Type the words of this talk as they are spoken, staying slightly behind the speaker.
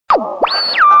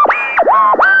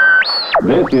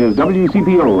This is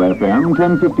WCPO FM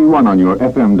 1051 on your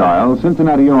FM dial,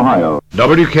 Cincinnati, Ohio.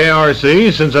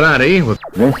 WKRC, Cincinnati.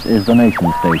 This is the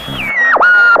Nation Station.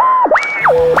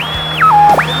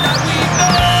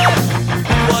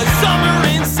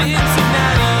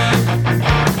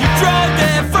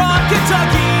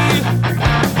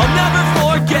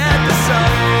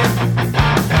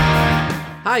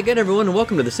 Hi again, everyone, and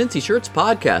welcome to the Cincy Shirts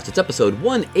Podcast. It's episode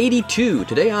 182.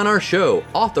 Today on our show,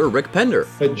 author Rick Pender.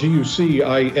 At GUC,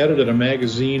 I edited a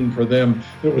magazine for them.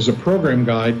 It was a program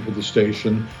guide for the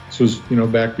station. This was,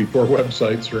 back before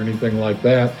websites or anything like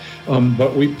that.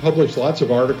 But we published lots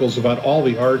of articles about all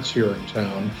the arts here in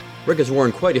town. Rick has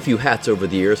worn quite a few hats over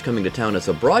the years, coming to town as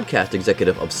a broadcast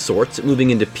executive of sorts, moving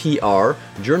into PR,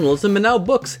 journalism, and now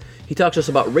books. He talks to us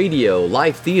about radio,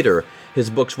 live theater, his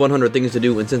books 100 Things to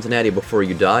Do in Cincinnati Before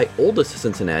You Die, Oldest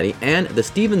Cincinnati, and the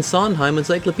Stephen Sondheim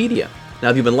Encyclopedia.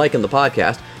 Now, if you've been liking the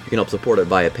podcast, you can help support it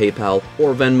via PayPal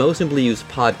or Venmo. Simply use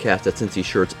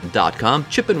podcast@cincyshirts.com.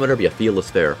 Chip in whatever you feel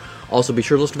is fair. Also, be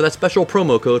sure to listen for that special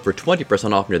promo code for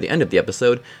 20% off near the end of the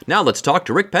episode. Now, let's talk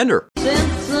to Rick Pender.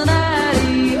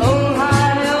 Cincinnati,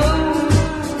 Ohio.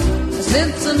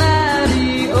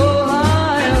 Cincinnati,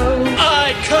 Ohio.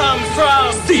 I come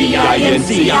from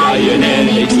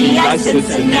C-I-N-C-I-N-N-A-T-I,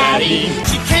 Cincinnati.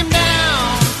 She came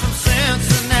down from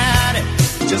Cincinnati.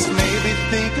 Just maybe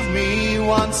think of me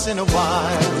once in a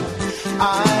while.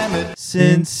 I'm at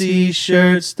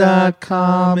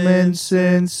CincyShirts.com in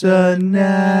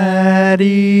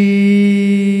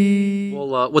Cincinnati.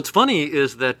 Well, what's funny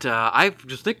is that I've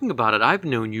just thinking about it, I've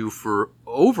known you for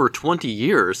over 20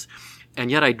 years. And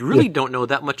yet I really don't know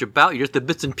that much about you. Just the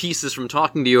bits and pieces from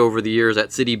talking to you over the years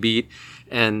at City Beat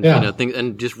and things,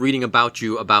 and just reading about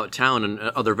you, about town and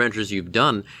other ventures you've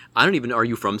done. Are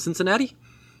you from Cincinnati?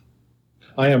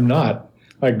 I am not.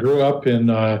 I grew up in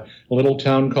a little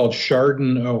town called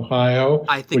Chardon, Ohio,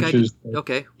 which is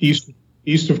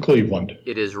east of Cleveland.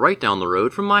 It is right down the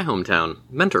road from my hometown,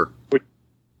 Mentor.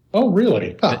 Oh,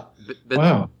 really? Huh.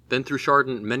 Wow. Been through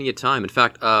Chardon many a time. In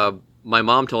fact, my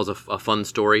mom tells a fun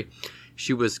story.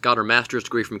 She got her master's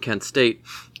degree from Kent State,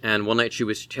 and one night she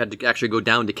had to actually go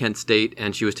down to Kent State,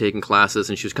 and she was taking classes,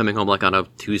 and she was coming home like on a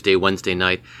Tuesday, Wednesday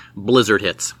night. Blizzard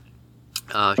hits.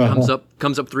 Comes up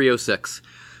 306.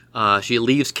 She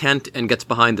leaves Kent and gets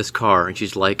behind this car, and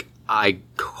she's like, I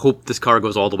hope this car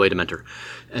goes all the way to Mentor.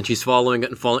 And she's following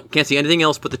it and can't see anything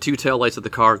else but the two taillights of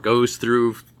the car, goes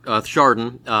through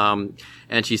Chardon, and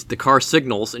the car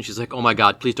signals, and she's like, oh my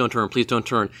God, please don't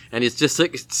turn. And it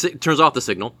turns off the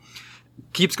signal,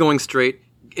 keeps going straight.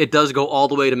 It does go all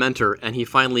the way to Mentor, and he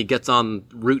finally gets on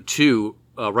Route 2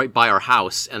 right by our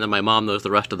house, and then my mom knows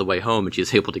the rest of the way home, and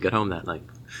she's able to get home that night.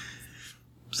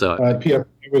 So I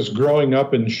was growing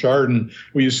up in Chardon.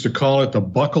 We used to call it the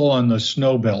buckle on the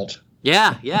snow belt.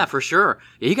 Yeah, for sure.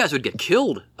 Yeah, you guys would get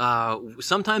killed.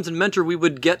 Sometimes in Mentor we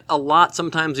would get a lot.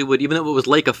 Sometimes we would, even though it was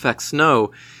lake effect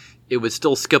snow, it would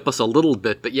still skip us a little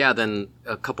bit. But yeah, then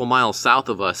a couple miles south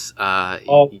of us,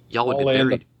 y'all would get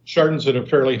buried. Chardon's at a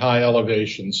fairly high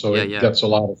elevation, so it gets a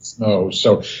lot of snow.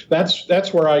 So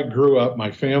that's where I grew up.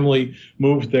 My family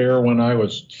moved there when I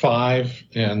was 5,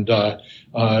 and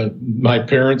my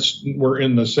parents were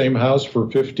in the same house for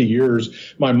 50 years.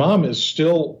 My mom is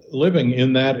still living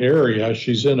in that area.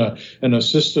 She's in an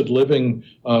assisted living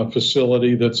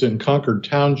facility that's in Concord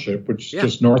Township, which is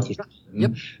just north of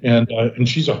Chardon. Yep. And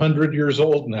she's 100 years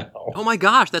old now. Oh my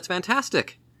gosh, that's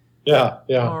fantastic. Yeah.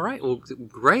 All right, well,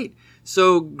 great.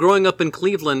 So, growing up in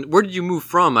Cleveland, where did you move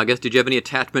from? I guess, did you have any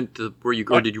attachment to where you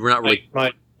grew, or did you not really?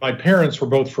 My parents were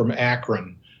both from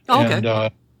Akron. Oh, okay.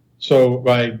 And so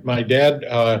my dad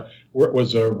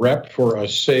was a rep for a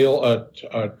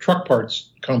truck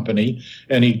parts company,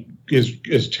 and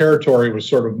his territory was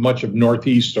sort of much of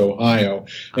northeast Ohio,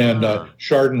 and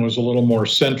Chardon was a little more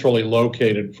centrally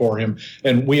located for him.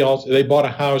 And they bought a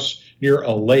house near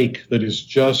a lake that is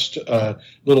just a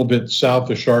little bit south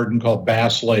of Chardon called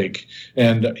Bass Lake.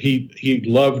 And he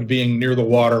loved being near the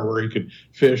water where he could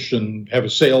fish and have a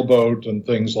sailboat and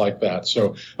things like that.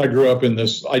 So I grew up in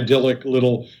this idyllic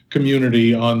little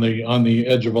community on the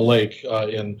edge of a lake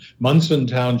in Munson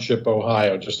Township,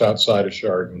 Ohio, just outside of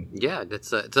Chardon. Yeah,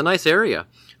 it's a nice area.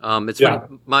 It's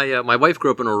funny. My wife grew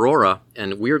up in Aurora,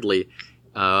 and weirdly,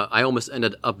 I almost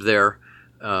ended up there.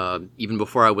 Even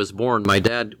before I was born. My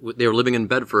dad, they were living in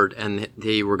Bedford, and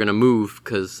they were going to move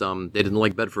because they didn't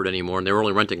like Bedford anymore, and they were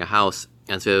only renting a house.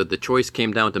 And so the choice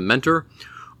came down to Mentor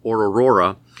or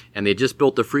Aurora, and they just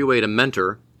built the freeway to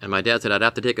Mentor. And my dad said I'd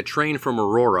have to take a train from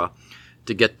Aurora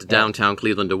to get to downtown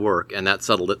Cleveland to work, and that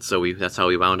settled it. So that's how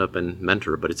we wound up in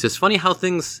Mentor. But it's just funny how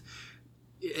things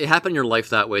happen in your life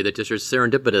that way, that just are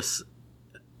serendipitous.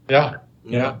 Yeah.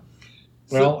 Yeah.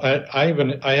 Well, I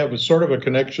have a sort of a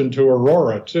connection to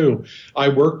Aurora too. I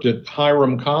worked at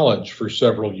Hiram College for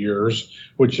several years,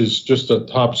 which is just a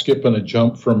hop, skip, and a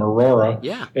jump from Aurora.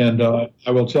 Yeah. And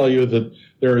I will tell you that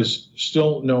there is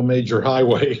still no major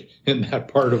highway in that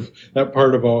part of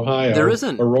Ohio. There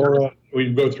isn't. Aurora.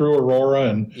 We go through Aurora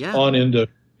and on into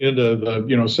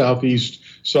the southeast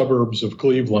suburbs of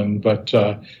Cleveland, but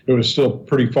it was still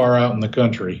pretty far out in the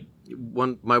country.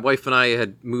 When my wife and I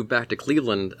had moved back to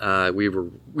Cleveland, we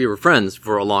were friends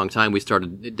for a long time. We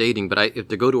started dating, but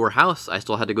to go to her house, I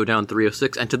still had to go down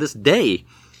 306, and to this day,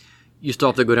 you still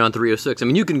have to go down 306. I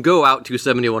mean, you can go out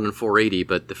 271 and 480,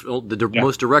 but the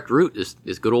most direct route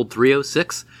is good old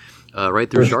 306, right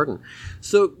through Chardon.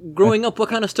 So, growing up, what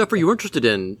kind of stuff were you interested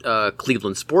in?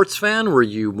 Cleveland sports fan? Were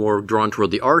you more drawn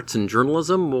toward the arts and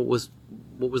journalism? What was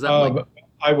that like?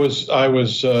 I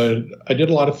did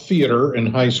a lot of theater in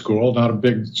high school. Not a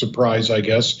big surprise, I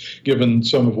guess, given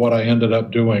some of what I ended up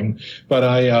doing. But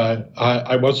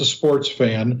I was a sports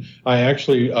fan. I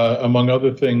actually, among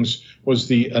other things, was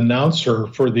the announcer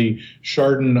for the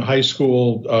Chardon High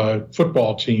School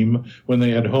football team when they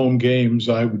had home games.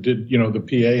 I did, the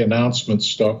PA announcement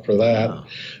stuff for that.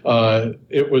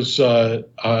 It was, and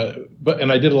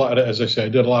I did a lot of, as I say, I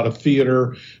did a lot of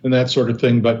theater and that sort of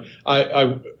thing. But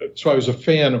so I was a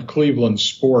fan of Cleveland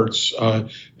sports.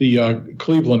 The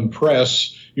Cleveland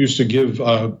Press used to give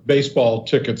baseball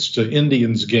tickets to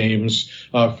Indians games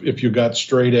if you got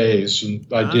straight A's, and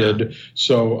I did.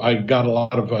 So I got a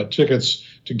lot of tickets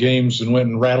to games and went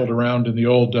and rattled around in the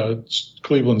old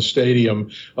Cleveland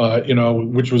Stadium,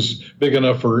 which was big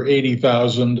enough for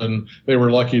 80,000, and they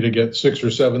were lucky to get 6,000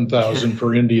 or 7,000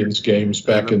 for Indians games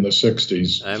back in the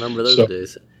 60s. I remember those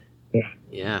days.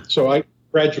 Yeah. So I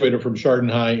graduated from Chardon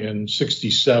High in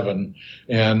 67,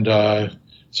 and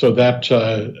so that,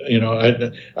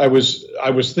 I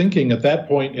was thinking at that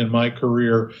point in my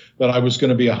career that I was going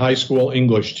to be a high school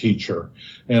English teacher.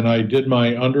 And I did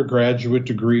my undergraduate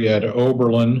degree at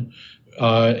Oberlin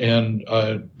and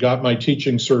got my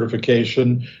teaching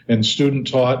certification and student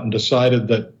taught, and decided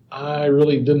that I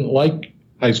really didn't like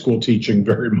high school teaching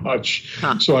very much.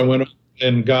 So I went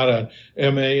and got a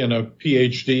MA and a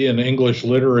PhD in English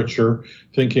literature,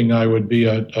 thinking I would be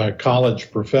a college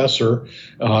professor.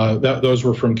 Those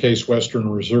were from Case Western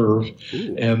Reserve.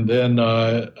 Ooh. And then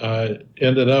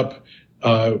ended up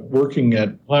working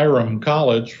at Hiram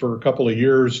College for a couple of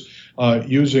years.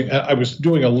 I was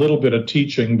doing a little bit of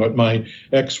teaching, but my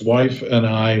ex-wife and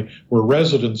I were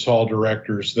residence hall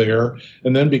directors there.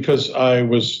 And then because I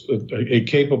was a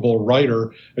capable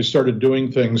writer, I started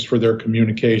doing things for their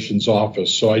communications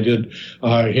office. So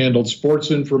I handled sports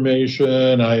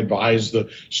information. I advised the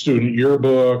student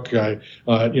yearbook. It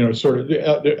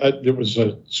was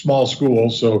a small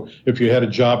school. So if you had a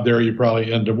job there, you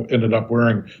probably ended up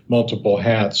wearing multiple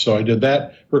hats. So I did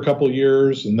that for a couple of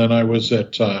years. And then I was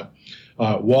at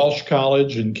Walsh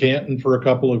College in Canton for a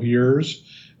couple of years,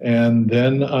 and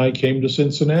then I came to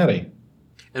Cincinnati.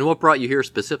 And what brought you here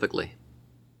specifically?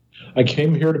 I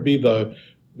came here to be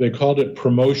they called it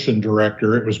promotion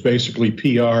director. It was basically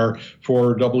PR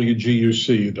for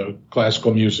WGUC, the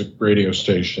classical music radio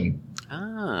station.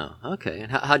 Oh, okay.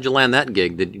 And how'd you land that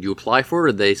gig? Did you apply for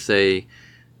it, or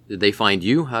did they find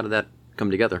you? How did that come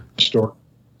together?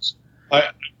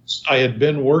 I had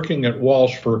been working at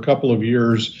Walsh for a couple of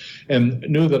years and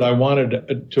knew that I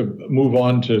wanted to move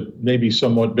on to maybe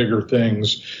somewhat bigger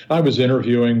things. I was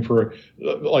interviewing for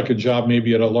like a job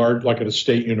maybe at a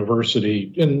state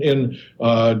university in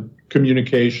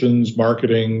communications,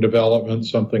 marketing, development,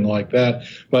 something like that.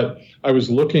 But I was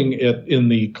looking in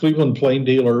the Cleveland Plain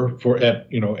Dealer at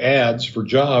ads for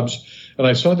jobs, and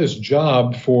I saw this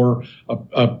job for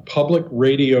a public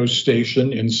radio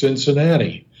station in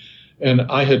Cincinnati. And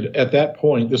I had, at that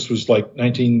point, this was like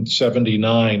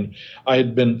 1979, I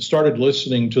had started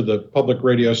listening to the public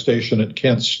radio station at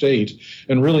Kent State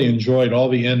and really enjoyed all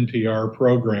the NPR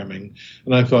programming.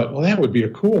 And I thought, well, that would be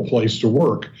a cool place to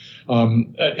work.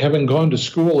 Having gone to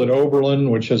school at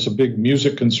Oberlin, which has a big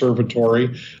music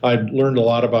conservatory, I'd learned a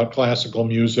lot about classical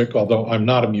music, although I'm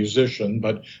not a musician,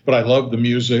 but I loved the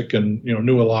music and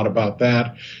knew a lot about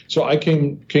that. So I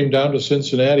came down to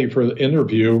Cincinnati for the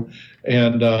interview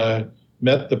and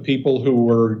met the people who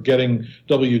were getting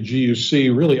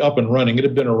WGUC really up and running. It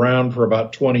had been around for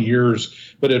about 20 years,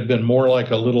 but it had been more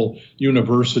like a little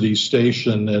university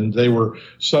station, and they were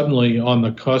suddenly on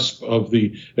the cusp of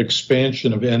the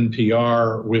expansion of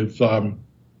NPR with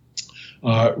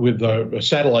with a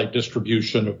satellite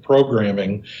distribution of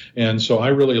programming. And so I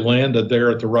really landed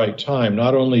there at the right time.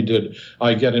 Not only did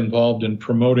I get involved in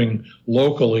promoting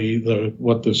locally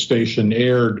what the station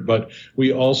aired, but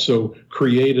we also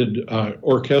created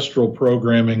orchestral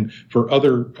programming for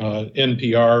other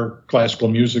NPR classical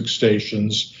music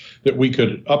stations that we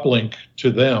could uplink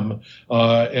to them,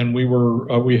 and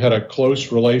we had a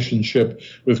close relationship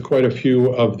with quite a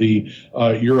few of the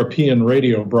European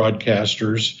radio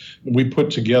broadcasters. We put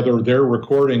together their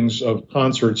recordings of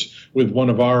concerts with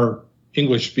one of our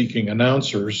English-speaking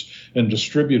announcers and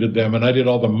distributed them, and I did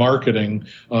all the marketing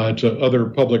to other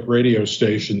public radio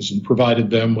stations and provided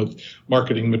them with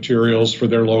marketing materials for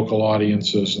their local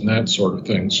audiences and that sort of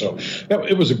thing. So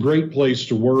it was a great place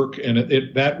to work, and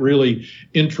that really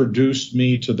introduced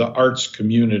me to the arts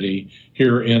community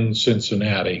here in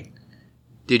Cincinnati.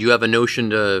 Did you have a notion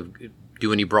to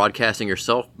do any broadcasting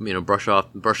yourself? Brush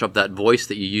up that voice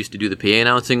that you used to do the PA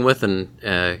announcing with, and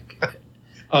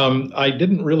I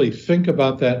didn't really think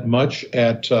about that much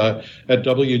at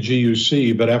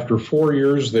WGUC, but after 4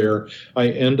 years there, I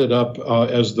ended up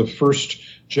as the first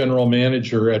general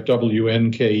manager at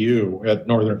WNKU at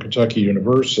Northern Kentucky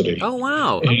University. Oh,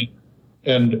 wow.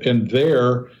 And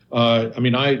there,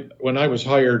 when I was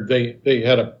hired, they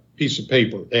had a piece of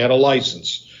paper. They had a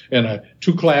license and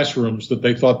 2 classrooms that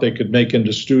they thought they could make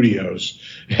into studios.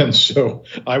 And so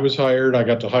I was hired. I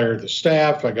got to hire the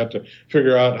staff. I got to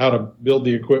figure out how to build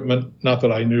the equipment. Not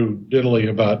that I knew diddly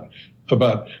about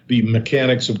the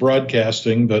mechanics of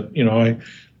broadcasting, but, I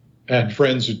had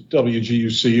friends at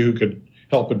WGUC who could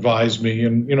help advise me.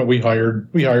 And, we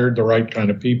hired the right kind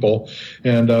of people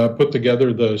and put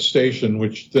together the station,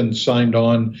 which then signed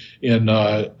on in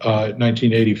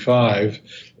 1985.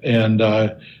 And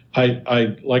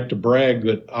I like to brag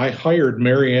that I hired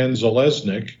Mary Ann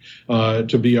Zalesnik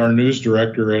to be our news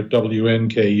director at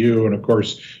WNKU. And of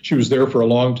course, she was there for a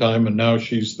long time, and now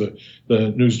she's the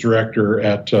news director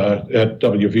at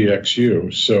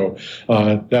WVXU. So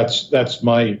that's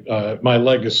my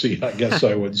legacy, I guess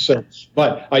I would say.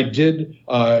 But I did,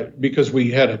 because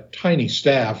we had a tiny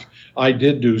staff, I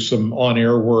did do some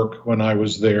on-air work when I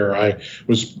was there. I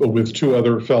was with 2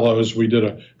 other fellows. We did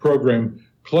a program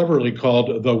cleverly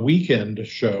called The Weekend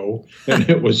Show, and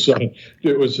it was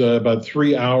about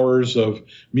 3 hours of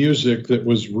music that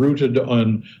was rooted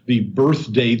on the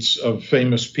birth dates of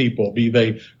famous people, be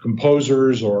they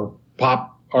composers or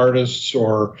pop artists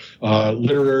or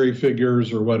literary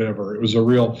figures or whatever. It was a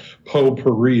real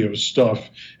potpourri of stuff,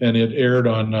 and it aired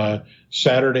on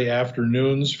Saturday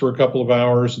afternoons for a couple of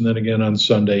hours, and then again on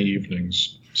Sunday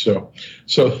evenings. So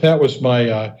that was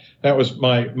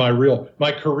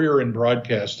my career in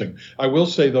broadcasting. I will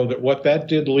say, though, that what that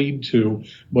did lead to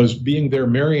was being there.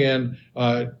 Mary Ann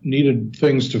needed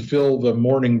things to fill the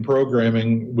morning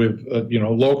programming with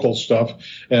local stuff,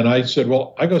 and I said,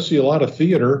 well, I go see a lot of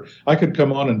theater. I could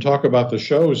come on and talk about the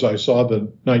shows I saw the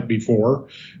night before,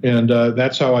 and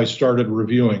that's how I started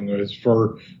reviewing. It was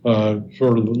for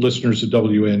listeners at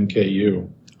WNKU.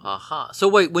 Aha. So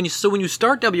wait, when you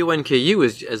start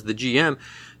WNKU as the GM,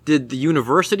 did the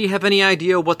university have any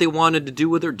idea what they wanted to do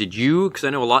with her? Did you? Because I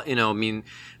know a lot.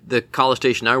 The college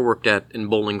station I worked at in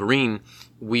Bowling Green,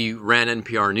 we ran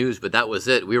NPR News, but that was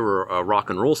it. We were a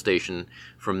rock and roll station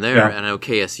from there. Yeah. And I know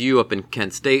KSU up in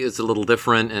Kent State is a little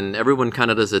different, and everyone kind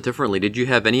of does it differently. Did you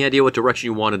have any idea what direction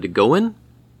you wanted to go in?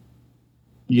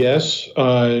 Yes,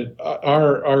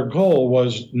 our goal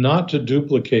was not to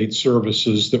duplicate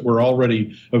services that were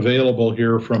already available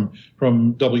here from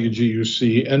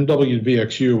WGUC and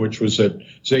WVXU, which was at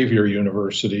Xavier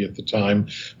University at the time,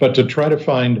 but to try to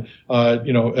find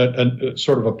a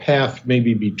sort of a path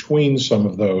maybe between some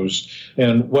of those.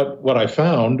 And what I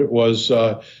found was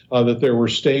that there were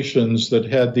stations that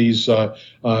had these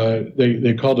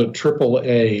they called it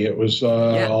AAA. It was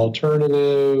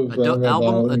alternative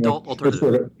adult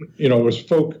alternative. It was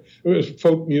folk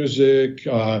music,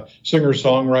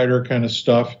 singer-songwriter kind of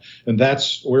stuff, and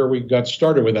that's where we got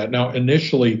started with that. Now,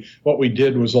 initially, what we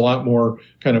did was a lot more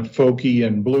kind of folky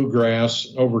and bluegrass.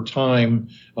 Over time,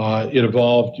 it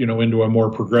evolved, into a more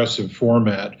progressive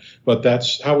format. But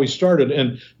that's how we started.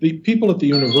 And the people at the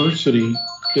university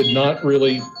did not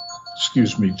really.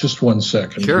 Excuse me, just 1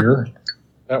 second here.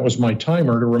 That was my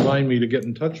timer to remind me to get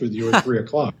in touch with you at 3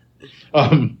 o'clock.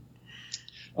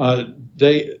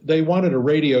 They wanted a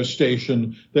radio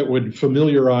station that would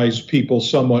familiarize people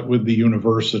somewhat with the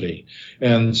university.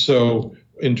 And so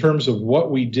in terms of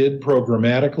what we did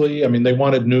programmatically, they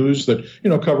wanted news that,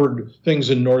 covered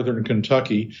things in northern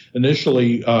Kentucky.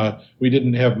 Initially, we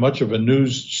didn't have much of a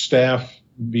news staff.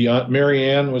 Beyond Mary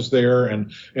Ann was there,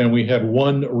 and we had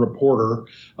one reporter,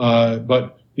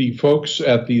 but the folks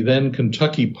at the then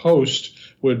Kentucky Post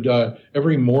would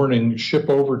every morning ship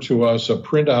over to us a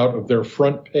printout of their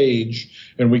front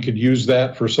page, and we could use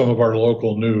that for some of our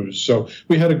local news. So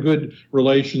we had a good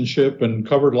relationship and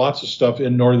covered lots of stuff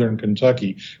in northern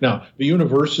Kentucky. Now, the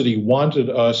university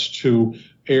wanted us to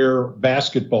air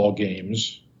basketball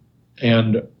games,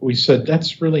 and we said,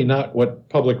 that's really not what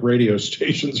public radio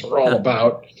stations are all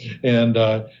about.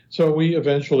 And so we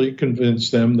eventually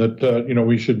convinced them that,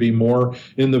 we should be more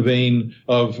in the vein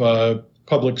of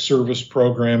public service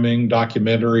programming,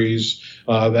 documentaries,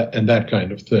 that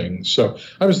kind of thing. So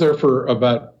I was there for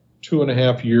about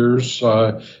 2.5 years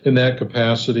in that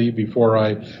capacity before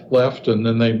I left, and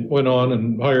then they went on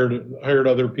and hired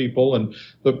other people, and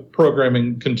the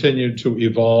programming continued to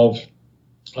evolve.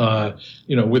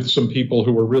 With some people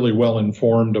who were really well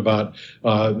informed about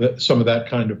some of that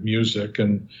kind of music.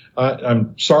 And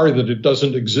I'm sorry that it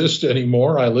doesn't exist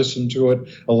anymore. I listened to it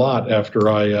a lot after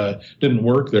I didn't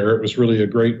work there. It was really a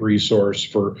great resource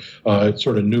for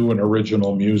sort of new and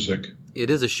original music. It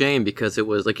is a shame because it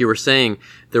was, like you were saying,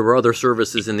 there were other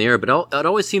services in the air, but it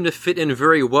always seemed to fit in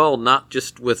very well, not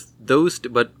just with those,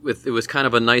 but it was kind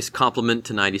of a nice complement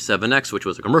to 97X, which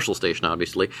was a commercial station,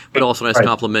 obviously, but also a nice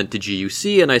complement to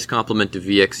GUC, a nice complement to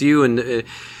VXU, and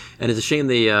it's a shame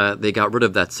they got rid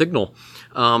of that signal.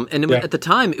 At the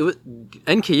time,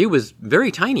 NKU was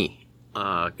very tiny.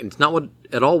 It's not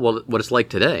at all what it's like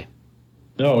today.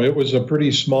 No, it was a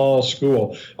pretty small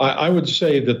school. I would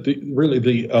say that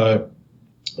the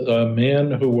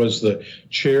man who was the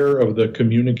chair of the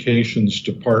communications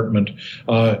department,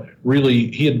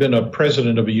 he had been a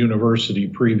president of a university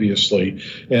previously,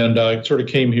 and sort of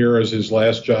came here as his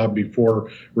last job before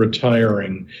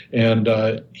retiring. And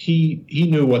he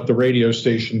knew what the radio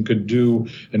station could do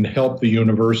and help the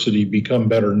university become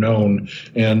better known.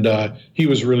 And he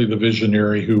was really the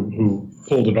visionary who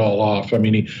pulled it all off. I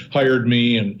mean, he hired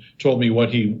me and told me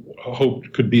what he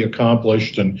hoped could be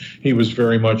accomplished, and he was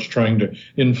very much trying to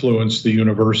influence the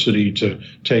university to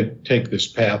take this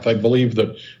path. I believe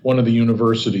that one of the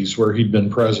universities where he'd been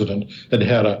president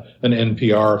had an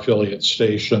NPR affiliate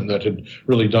station that had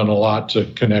really done a lot to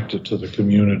connect it to the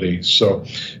community. So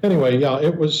anyway, yeah,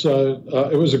 it was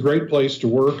a great place to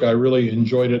work. I really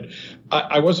enjoyed it.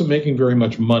 I wasn't making very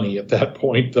much money at that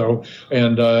point, though,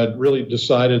 and really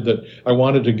decided that I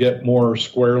wanted to get more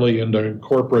squarely into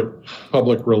corporate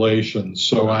public relations.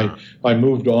 So I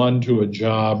moved on to a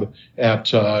job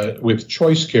with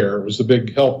Choice Care. It was the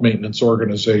big health maintenance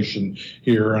organization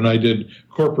here, and I did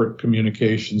corporate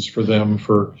communications for them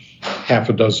for half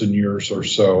a dozen years or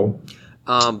so.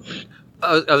 I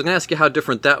was going to ask you how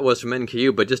different that was from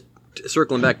NKU, but just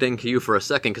circling back to NKU for a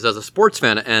second, because as a sports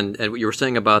fan, and what you were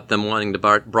saying about them wanting to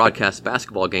broadcast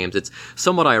basketball games, it's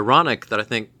somewhat ironic that I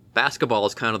think basketball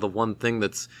is kind of the one thing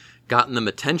that's gotten them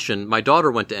attention. My daughter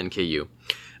went to NKU,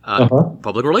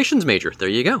 public relations major. There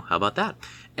you go. How about that?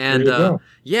 And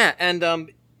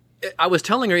I was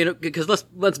telling her, because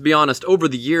let's be honest, over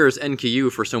the years,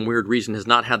 NKU for some weird reason has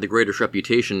not had the greatest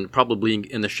reputation, probably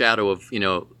in the shadow of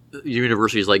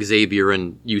universities like Xavier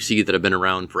and UC that have been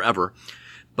around forever.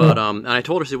 But and I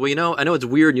told her, I said, well, I know it's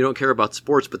weird and you don't care about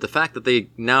sports, but the fact that they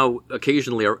now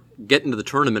occasionally get into the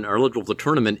tournament, are eligible for the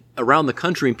tournament around the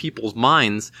country, in people's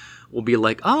minds will be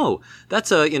like, oh,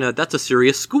 that's a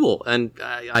serious school. And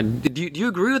do you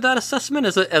agree with that assessment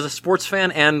as a sports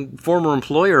fan and former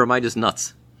employer, or am I just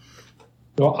nuts?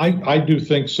 Well, I do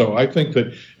think so. I think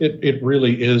that it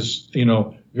really is,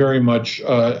 very much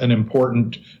an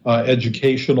important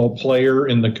educational player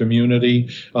in the community.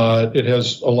 It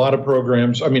has a lot of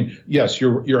programs. I mean, yes,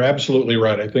 you're absolutely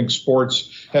right. I think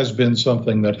sports has been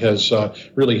something that has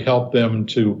really helped them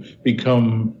to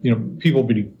become,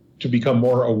 to become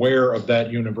more aware of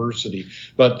that university.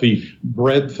 But the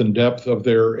breadth and depth of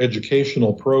their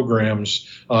educational programs,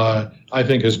 I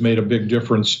think, has made a big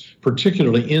difference,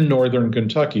 particularly in northern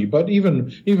Kentucky, but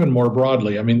even more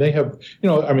broadly. I mean, they have,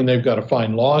 they've got a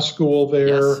fine law school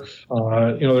there.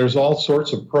 Yes. There's all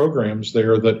sorts of programs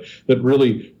there that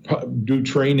really do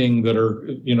training that are,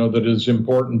 that is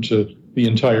important to the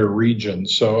entire region.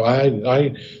 So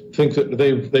I think that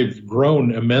they've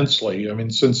grown immensely. I mean,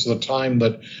 since the time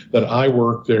that I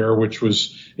worked there, which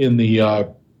was in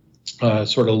the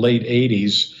sort of late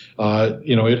 80s,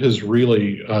 it has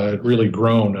really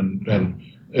grown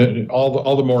and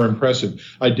all the more impressive.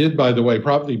 I did, by the way,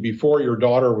 probably before your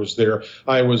daughter was there,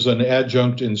 I was an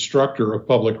adjunct instructor of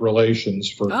public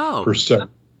relations for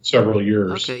several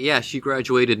years. Okay, yeah, she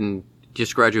graduated in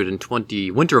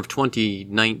winter of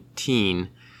 2019.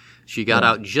 She got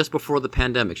out just before the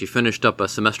pandemic. She finished up a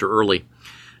semester early.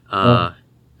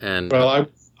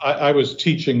 I was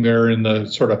teaching there in the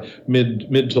sort of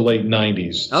mid to late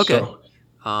 90s. Okay.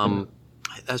 So,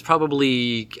 That's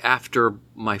probably after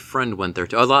my friend went there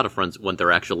too. A lot of friends went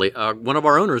there actually. One of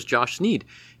our owners, Josh Sneed,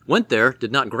 went there,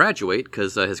 did not graduate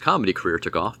because his comedy career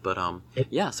took off. But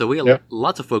so we have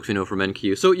lots of folks we know from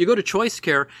NQ. So you go to Choice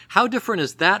Care. How different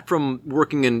is that from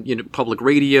working in public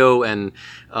radio and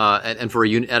for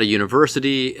at a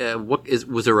university?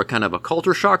 Was there a kind of a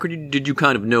culture shock, or did you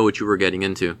kind of know what you were getting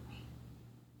into?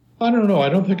 I don't know. I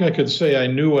don't think I could say I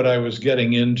knew what I was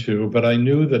getting into, but I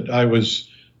knew that I was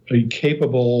a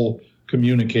capable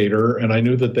communicator, and I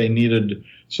knew that they needed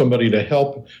somebody to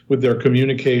help with their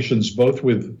communications, both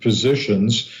with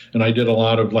physicians, and I did a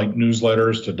lot of like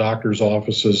newsletters to doctors'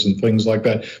 offices and things like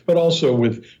that, but also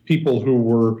with people who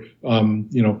were,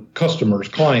 customers,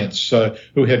 clients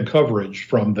who had coverage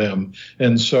from them.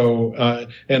 And so,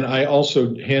 and I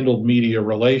also handled media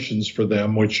relations for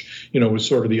them, which, was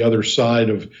sort of the other side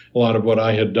of a lot of what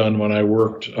I had done when I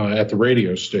worked at the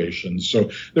radio station.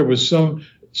 So there was some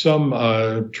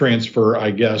transfer,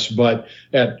 I guess, but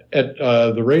at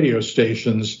the radio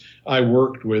stations, I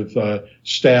worked with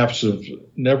staffs of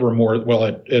never more. Well,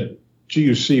 at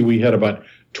GUC, we had about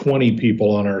 20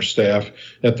 people on our staff.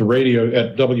 At the radio,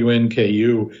 at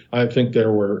WNKU, I think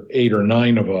there were 8 or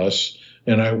 9 of us.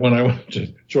 And when I went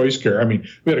to Choice Care, we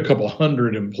had a couple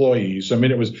hundred employees.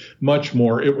 It was much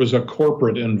more. It was a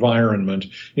corporate environment.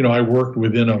 I worked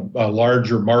within a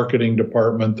larger marketing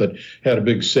department that had a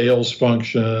big sales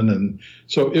function. And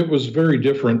so it was very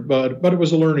different, but it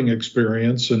was a learning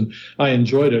experience and I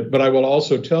enjoyed it. But I will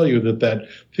also tell you that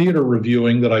theater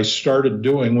reviewing that I started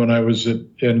doing when I was at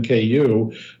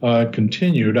NKU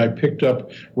continued. I picked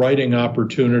up writing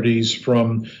opportunities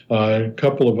from a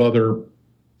couple of other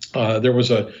there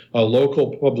was a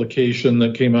local publication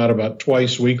that came out about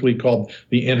twice weekly called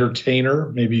The Entertainer.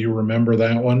 Maybe you remember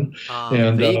that one.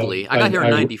 Vaguely. I got here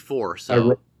in 94. So. I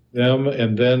wrote them,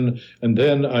 and then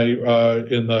I,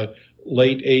 in the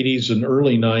late 80s and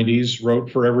early 90s,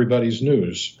 wrote for Everybody's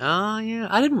News.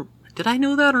 Yeah. Did I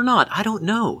know that or not? I don't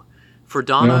know. For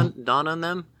Donna and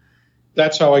them?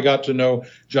 That's how I got to know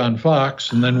John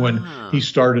Fox. And then when he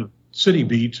started City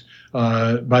Beat,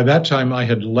 by that time I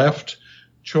had left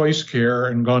Choice Care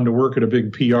and gone to work at a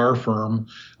big PR firm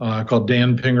called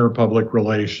Dan Pinger Public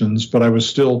Relations, but I was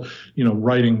still,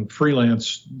 writing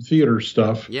freelance theater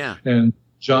stuff. Yeah. And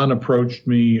John approached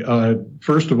me,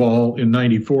 first of all, in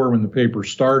 94 when the paper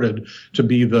started to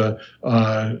be the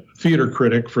theater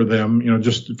critic for them,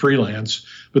 just freelance.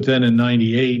 But then in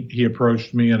 98, he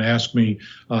approached me and asked me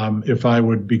if I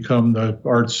would become the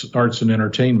arts and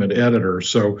entertainment editor.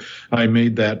 So I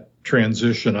made that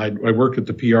transition. I worked at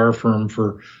the PR firm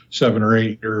for 7 or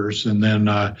 8 years, and then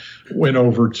went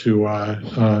over to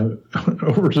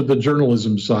the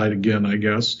journalism side again, I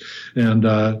guess. And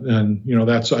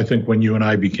that's I think when you and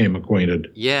I became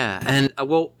acquainted. Yeah, and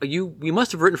you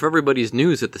must have written for Everybody's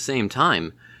News at the same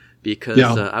time, because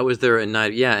I was there at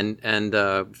night. Yeah,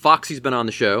 and Foxy's been on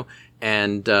the show,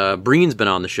 and Breen's been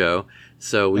on the show.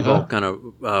 So we've all kind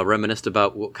of reminisced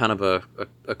about what kind of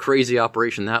a crazy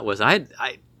operation that was.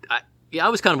 I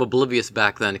was kind of oblivious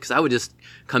back then because I would just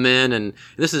come in, and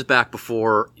this is back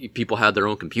before people had their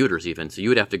own computers even. So you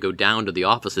would have to go down to the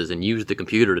offices and use the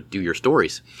computer to do your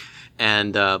stories.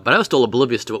 And but I was still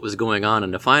oblivious to what was going on,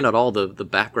 and to find out all the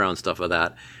background stuff of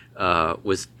that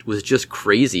was just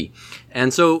crazy.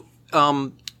 And so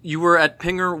you were at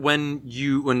Pinger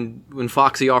when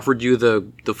Foxy offered you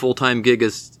the full-time gig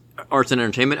as arts and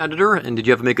entertainment editor, and did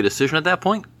you have to make a decision at that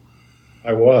point?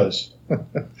 I was.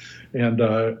 And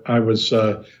I was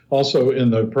also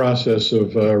in the process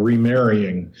of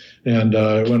remarrying. And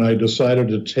when I decided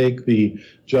to take the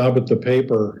job at the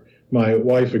paper, my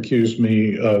wife accused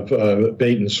me of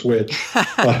bait and switch.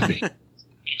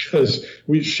 Because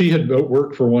she had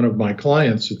worked for one of my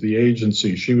clients at the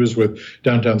agency. She was with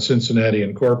Downtown Cincinnati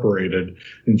Incorporated.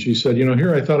 And she said,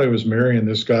 here I thought I was marrying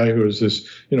this guy who was this,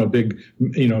 big,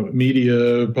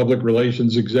 media public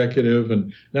relations executive.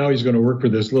 And now he's going to work for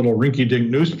this little rinky-dink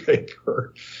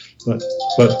newspaper. But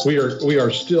we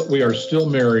are still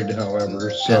married,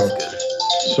 however. So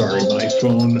sorry, my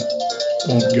phone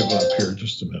won't give up here.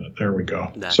 Just a minute. There we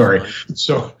go. That's sorry. Fine.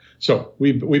 So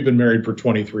we've been married for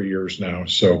 23 years now,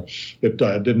 so it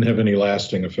didn't have any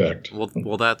lasting effect.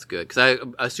 Well, that's good, because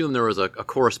I assume there was a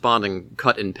corresponding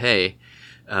cut in pay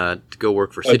to go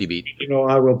work for City Beat.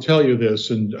 I will tell you this,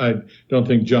 and I don't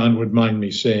think John would mind me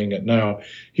saying it now.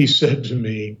 He said to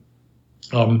me,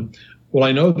 well,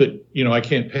 I know that, I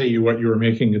can't pay you what you were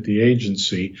making at the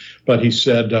agency, but he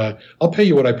said, I'll pay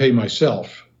you what I pay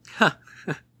myself.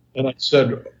 And I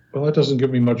said, well, that doesn't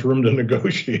give me much room to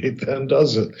negotiate then,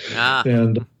 does it? Ah.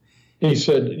 And he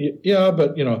said, yeah,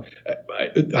 but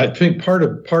I think part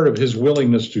of his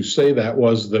willingness to say that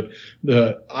was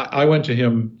that I went to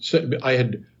him. I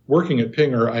had working at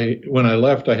Pinger. When I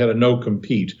left, I had a no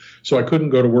compete, so I couldn't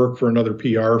go to work for another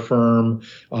PR firm,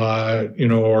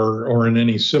 or in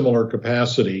any similar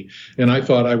capacity. And I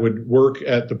thought I would work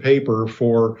at the paper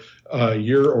for a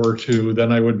year or two,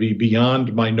 then I would be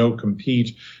beyond my no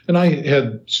compete. And I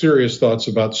had serious thoughts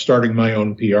about starting my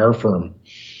own PR firm,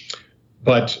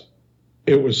 but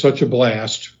it was such a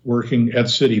blast working at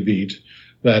City Beat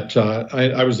that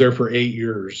I was there for 8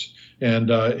 years. And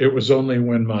it was only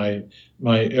when my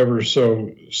ever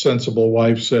so sensible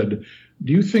wife said,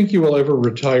 do you think you will ever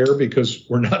retire? Because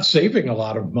we're not saving a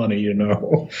lot of money,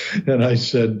 And I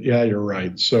said, yeah, you're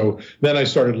right. So then I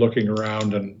started looking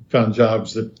around and found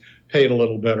jobs that paid a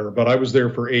little better. But I was there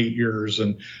for 8 years,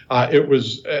 and it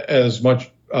was as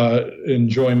much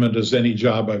enjoyment as any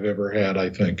job I've ever had, I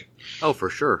think. Oh,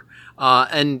 for sure.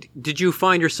 And did you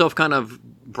find yourself kind of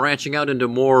branching out into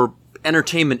more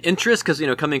entertainment interests? Because,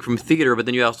 coming from theater, but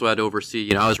then you also had to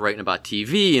oversee, I was writing about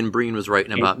TV, and Breen was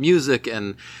writing about music,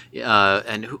 and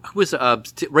who was,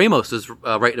 Ramos was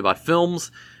writing about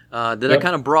films. Did that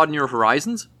kind of broaden your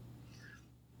horizons?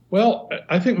 Well,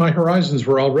 I think my horizons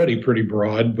were already pretty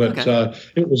broad, but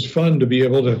it was fun to be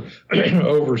able to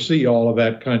oversee all of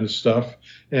that kind of stuff.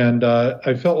 And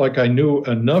I felt like I knew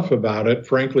enough about it,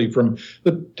 frankly, from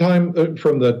the time,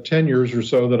 from the 10 years or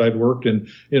so that I'd worked in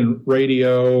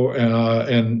radio.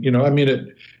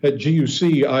 At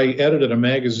GUC, I edited a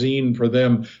magazine for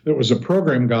them that was a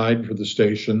program guide for the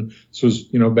station. This was,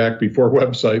 back before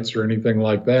websites or anything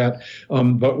like that.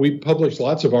 But we published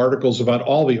lots of articles about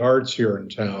all the arts here in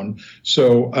town.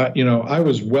 So, I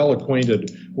was well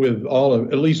acquainted with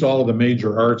at least all of the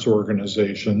major arts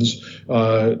organizations.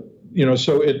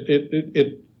 So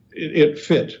it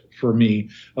fit for me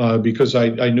because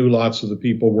I knew lots of the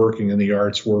people working in the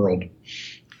arts world.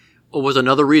 Well, was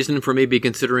another reason for maybe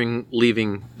considering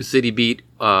leaving City Beat,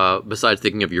 besides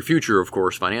thinking of your future, of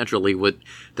course, financially, with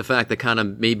the fact that kind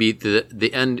of maybe the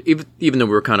end, even though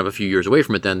we were kind of a few years away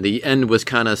from it then, the end was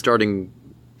kind of starting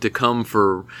to come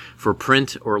for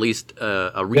print, or at least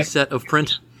a reset of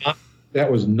print? That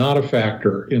was not a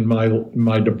factor in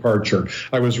my departure.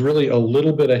 I was really a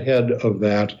little bit ahead of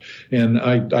that, and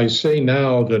I say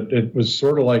now that it was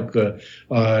sort of like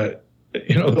the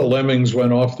lemmings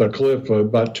went off the cliff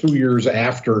about 2 years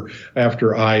after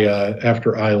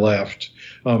I left.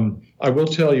 I will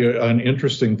tell you an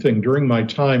interesting thing. During my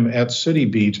time at City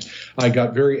Beat, I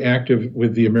got very active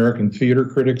with the American Theater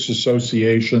Critics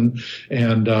Association.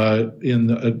 And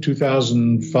in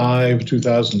 2005,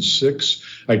 2006,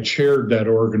 I chaired that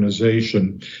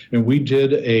organization. And we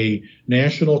did a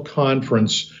national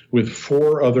conference with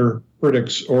 4 other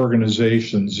critics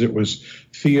organizations. It was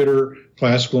theater,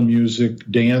 classical music,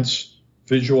 dance,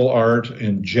 visual art,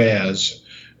 and jazz.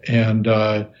 And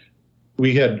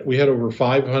we had over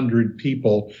 500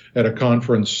 people at a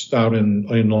conference out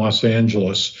in Los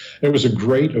Angeles. It was a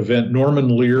great event.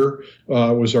 Norman Lear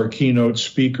was our keynote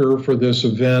speaker for this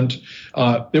event.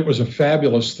 It was a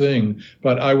fabulous thing.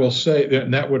 But I will say,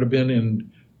 and that would have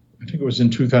been I think it was in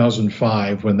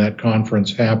 2005 when that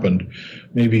conference happened,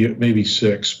 maybe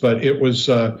 6. But it was,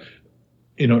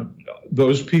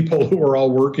 those people who were all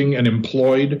working and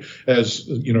employed as,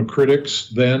 critics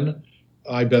then,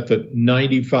 I bet that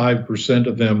 95%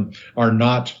 of them are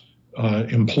not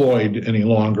employed any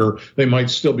longer. They might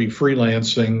still be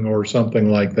freelancing or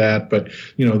something like that, but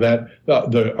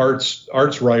the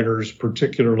arts writers,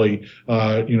 particularly,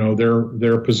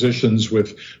 their positions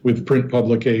with print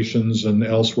publications and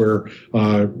elsewhere,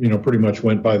 pretty much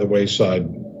went by the wayside.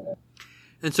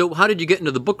 And so, how did you get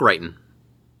into the book writing?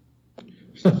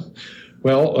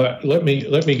 Well, let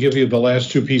me give you the last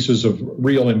 2 pieces of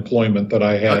real employment that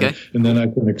I had, and then I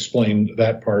can explain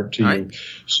that part to you.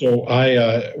 So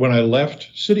when I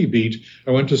left City Beat,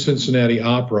 I went to Cincinnati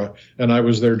Opera, and I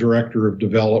was their director of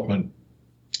development,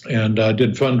 and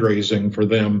did fundraising for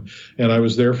them. And I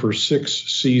was there for 6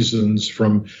 seasons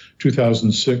from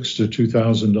 2006 to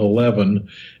 2011,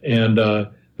 and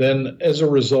then, as a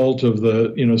result of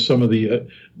some of the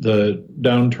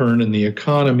downturn in the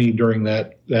economy during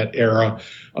that era,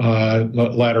 the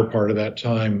latter part of that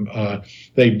time,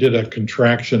 they did a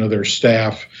contraction of their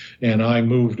staff, and I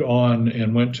moved on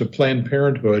and went to Planned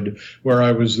Parenthood, where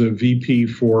I was the VP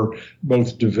for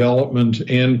both development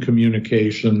and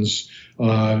communications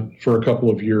for a couple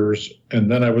of years,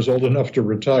 and then I was old enough to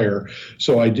retire,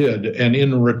 so I did. And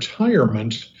in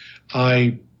retirement,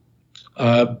 I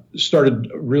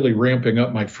started really ramping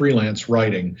up my freelance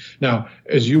writing. Now,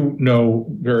 as you know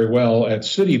very well, at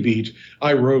City Beat,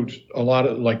 I wrote a lot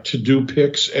of like to-do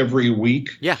picks every week.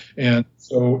 Yeah. And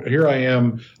so here I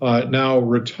am now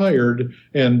retired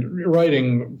and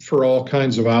writing for all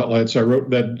kinds of outlets. I wrote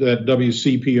that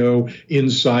WCPO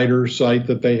Insider site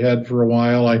that they had for a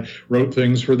while. I wrote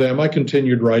things for them. I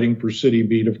continued writing for City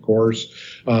Beat, of course.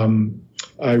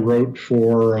 I wrote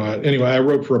for I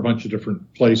wrote for a bunch of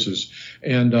different places,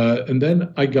 and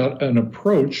then I got an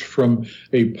approach from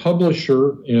a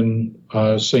publisher in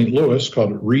St. Louis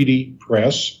called Reedy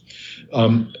Press,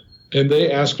 and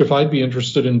they asked if I'd be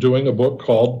interested in doing a book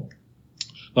called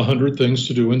 100 Things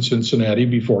to Do in Cincinnati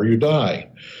Before You Die,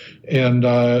 and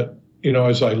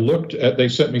as I looked at, they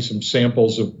sent me some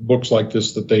samples of books like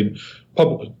this that they'd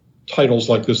published. Titles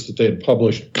like this that they had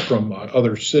published from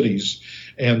other cities,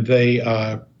 and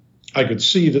I could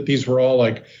see that these were all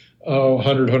like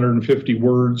 100, 150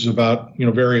 words about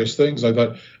various things. I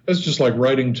thought that's just like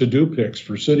writing to-do picks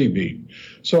for City Beat.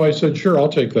 So I said, sure, I'll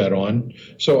take that on.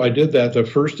 So I did that. The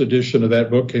first edition of that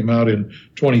book came out in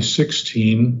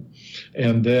 2016,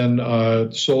 and then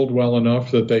sold well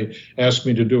enough that they asked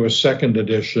me to do a second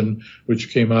edition,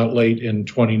 which came out late in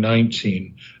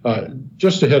 2019,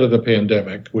 just ahead of the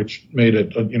pandemic, which made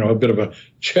it a bit of a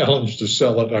challenge to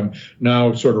sell it. I'm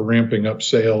now sort of ramping up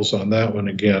sales on that one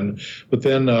again. But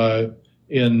then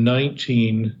in late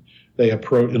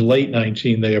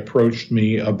 19, they approached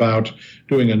me about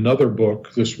doing another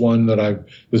book, this one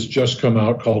that's just come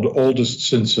out called Oldest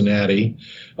Cincinnati,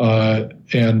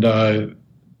 and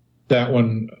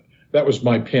that was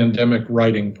my pandemic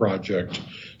writing project.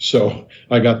 So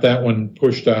I got that one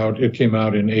pushed out. It came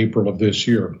out in April of this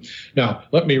year. Now,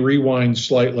 let me rewind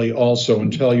slightly also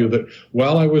and tell you that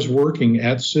while I was working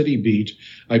at City Beat,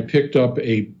 I picked up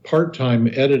a part-time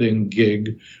editing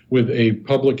gig with a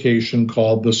publication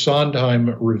called the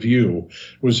Sondheim Review.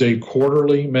 It was a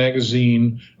quarterly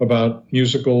magazine about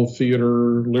musical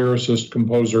theater lyricist,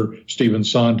 composer Stephen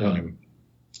Sondheim.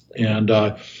 And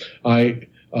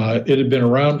it had been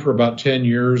around for about 10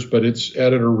 years, but its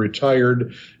editor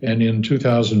retired, and in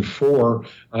 2004,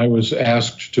 I was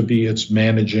asked to be its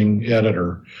managing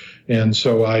editor. And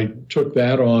so I took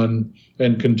that on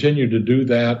and continued to do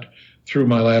that through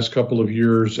my last couple of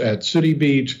years at City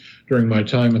Beat, during my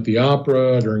time at the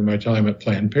Opera, during my time at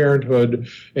Planned Parenthood,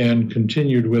 and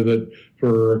continued with it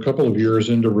for a couple of years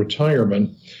into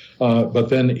retirement. But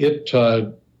then it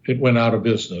went out of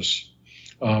business.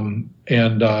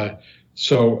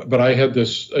 But I had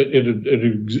this,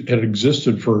 it had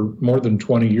existed for more than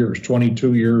 20 years,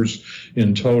 22 years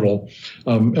in total.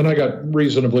 And I got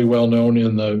reasonably well known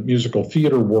in the musical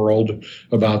theater world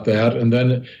about that. And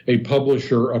then a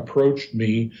publisher approached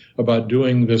me about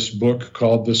doing this book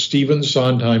called the Stephen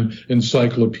Sondheim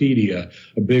Encyclopedia,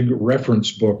 a big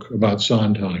reference book about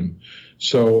Sondheim.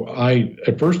 So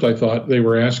at first I thought they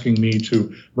were asking me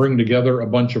to bring together a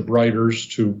bunch of writers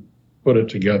to put it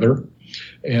together.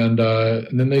 And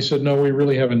then they said, no, we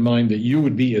really have in mind that you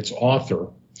would be its author.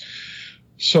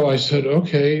 So I said,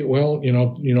 okay, well,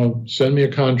 send me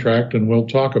a contract and we'll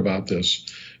talk about this.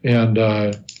 And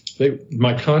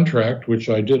my contract, which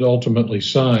I did ultimately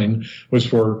sign, was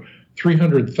for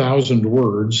 300,000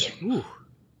 words. Ooh.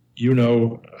 You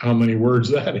know how many words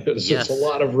that is. Yes. It's a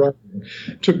lot of writing.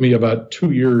 It took me about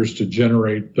 2 years to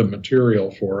generate the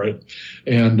material for it.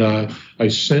 And I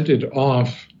sent it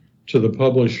off to the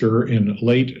publisher in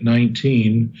late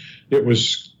 19. It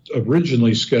was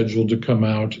originally scheduled to come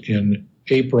out in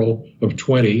April of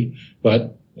 20,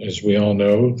 but as we all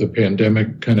know, the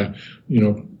pandemic kind of,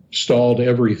 stalled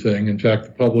everything. In fact,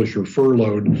 the publisher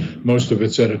furloughed most of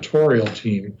its editorial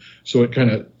team. So it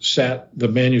kind of the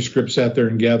manuscript sat there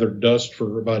and gathered dust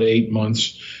for about 8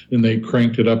 months. And they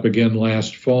cranked it up again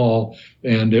last fall,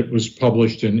 and it was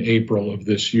published in April of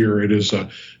this year. It is a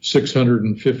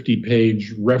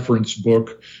 650-page reference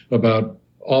book about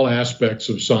all aspects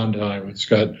of Sondheim. It's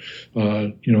got,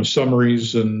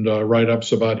 summaries and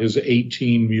write-ups about his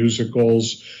 18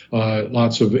 musicals,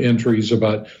 lots of entries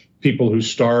about people who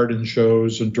starred in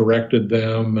shows and directed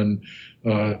them, and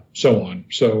so on.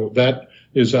 So that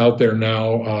is out there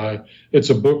now.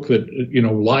 It's a book that,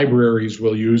 libraries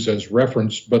will use as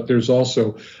reference, but there's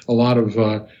also a lot of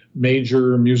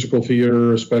major musical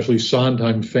theater, especially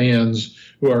Sondheim fans,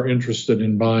 who are interested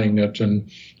in buying it.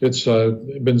 And it's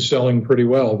been selling pretty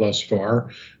well thus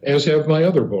far, as have my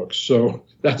other books. So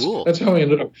that's how I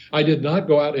ended up. I did not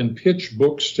go out and pitch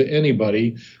books to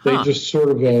anybody. They just sort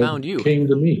of found you. Came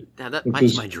to me. Yeah,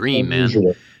 that's my dream, unusual.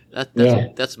 Man.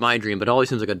 That's my dream, but it always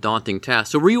seems like a daunting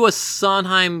task. So were you a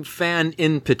Sondheim fan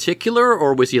in particular,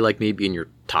 or was he like maybe in your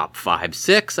top 5,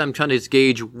 6? I'm trying to just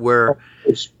gauge where.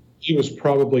 He was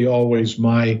probably always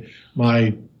my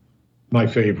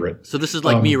favorite. So this is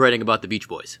like me writing about the Beach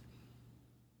Boys.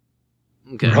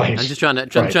 Okay, right. I'm just trying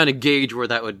to gauge where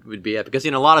that would be at, because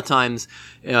a lot of times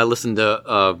I listen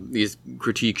to these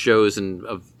critique shows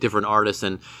of different artists,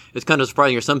 and it's kind of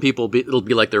surprising. Some people it'll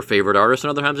be like their favorite artist, and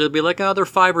other times it'll be like they're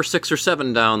 5 or 6 or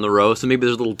 7 down the row, so maybe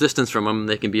there's a little distance from them. And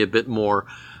they can be a bit more,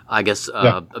 I guess,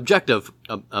 objective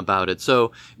about it.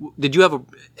 So did you have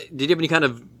any kind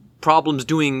of problems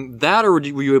doing that, or were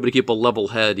you able to keep a level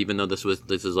head even though this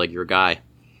is like your guy?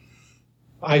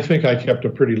 I think I kept a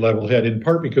pretty level head, in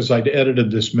part because I'd edited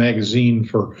this magazine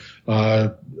for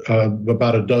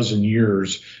about a dozen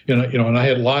years, and I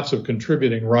had lots of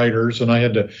contributing writers, and I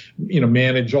had to,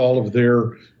 manage all of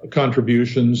their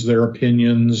contributions, their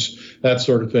opinions, that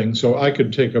sort of thing. So I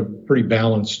could take a pretty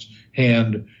balanced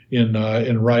hand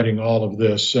in writing all of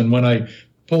this. And when I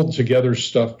pulled together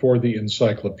stuff for the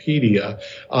encyclopedia,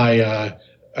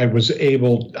 I was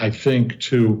able, I think,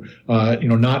 to,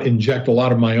 not inject a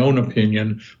lot of my own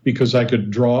opinion, because I could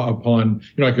draw upon,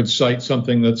 I could cite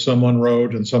something that someone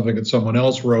wrote and something that someone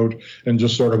else wrote, and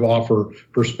just sort of offer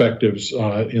perspectives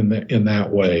in that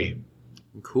way.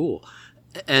 Cool.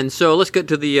 And so let's get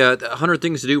to the 100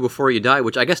 Things to Do Before You Die,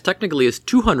 which I guess technically is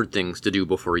 200 Things to Do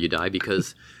Before You Die,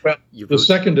 because the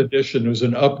second edition was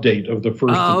an update of the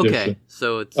first edition. Okay.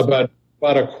 So it's about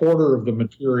a quarter of the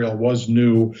material was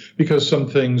new, because some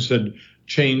things had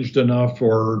changed enough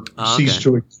or ceased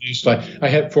to exist. I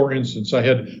had, for instance,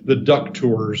 the duck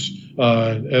tours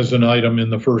as an item in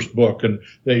the first book, and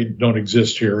they don't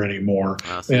exist here anymore.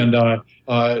 And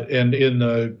in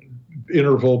the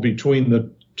interval between the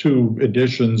two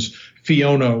editions,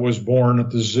 Fiona was born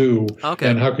at the zoo. Okay.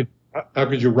 And how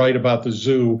could you write about the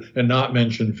zoo and not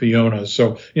mention Fiona?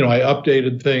 So, I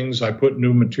updated things, I put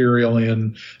new material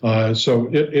in. So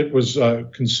it was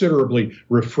considerably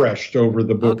refreshed over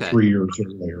the book 3 years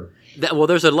earlier. Well,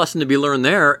 there's a lesson to be learned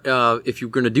there. If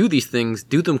you're going to do these things,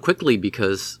 do them quickly,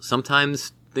 because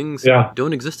sometimes things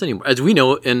don't exist anymore, as we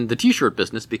know in the T-shirt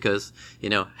business, because,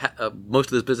 most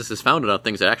of this business is founded on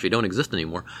things that actually don't exist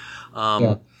anymore.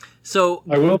 So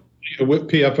I will, with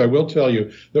PF, I will tell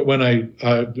you that when I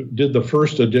did the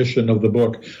first edition of the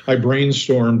book, I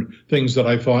brainstormed things that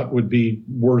I thought would be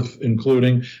worth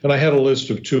including, and I had a list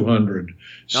of 200.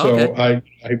 So I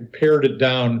pared it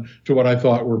down to what I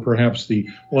thought were perhaps the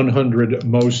 100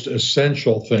 most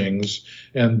essential things,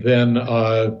 and then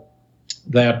and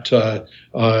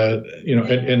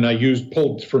I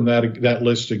pulled from that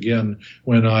list again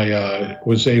when I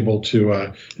was able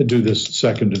to do this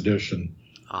second edition.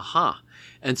 Aha.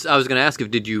 And so I was going to ask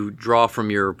did you draw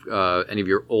from your any of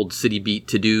your old City Beat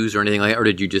to-dos or anything like that, or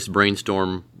did you just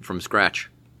brainstorm from scratch?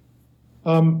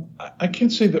 I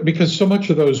can't say that, because so much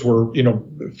of those were,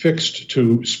 fixed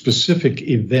to specific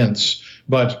events.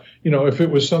 But, if it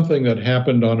was something that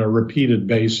happened on a repeated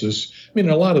basis, a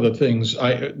lot of the things,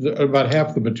 about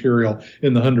half the material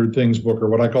in the 100 Things book are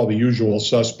what I call the usual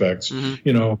suspects,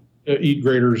 Eat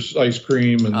Grater's ice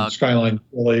cream and Skyline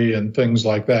chili and things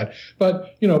like that.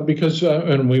 But, because,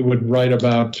 and we would write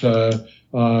about,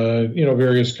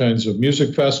 various kinds of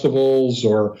music festivals,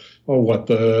 or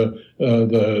the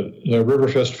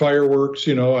Riverfest fireworks.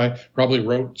 I probably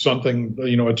wrote something,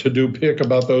 a to-do pick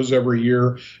about those every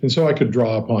year. And so I could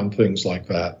draw upon things like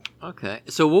that. Okay.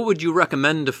 So what would you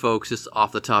recommend to folks, just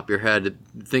off the top of your head,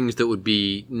 things that would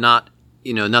be not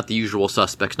the usual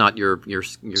suspects, not your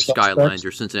Skylines,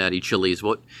 your Cincinnati Chili's?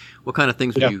 What kind of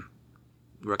things would you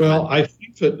recommend? Well, I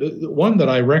think that the one that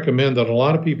I recommend that a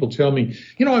lot of people tell me,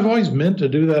 I've always meant to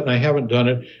do that and I haven't done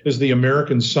it, is the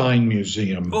American Sign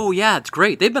Museum. Oh yeah, it's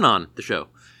great. They've been on the show.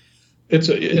 It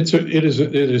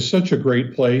is such a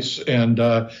great place, and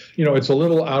it's a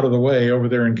little out of the way over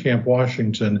there in Camp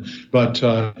Washington, but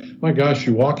my gosh,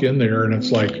 you walk in there and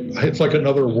it's like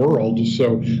another world.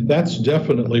 So that's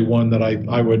definitely one that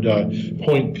I would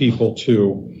point people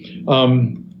to.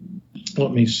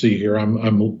 Let me see here.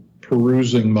 I'm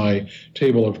perusing my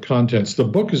table of contents. The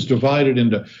book is divided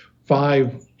into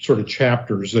 5 sort of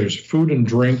chapters. There's food and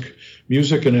drink,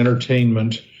 music and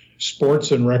entertainment,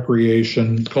 sports and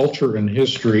recreation, culture and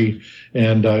history,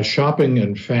 and shopping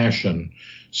and fashion.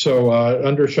 So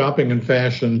under shopping and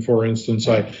fashion, for instance,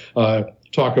 I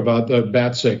talk about the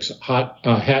Batsik's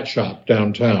hat shop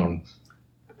downtown.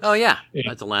 Oh, yeah.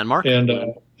 That's a landmark. And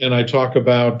I talk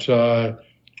about,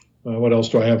 what else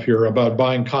do I have here? About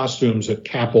buying costumes at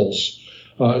Kappel's.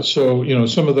 So,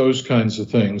 some of those kinds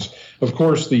of things. Of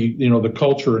course, the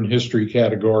culture and history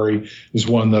category is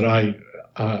one that I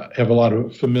have a lot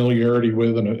of familiarity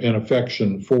with and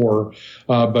affection for.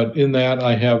 But in that,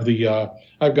 I have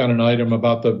I've got an item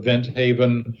about the Vent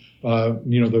Haven,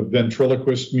 the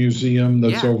Ventriloquist Museum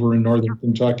that's over in northern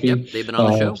Kentucky. Yep, they've been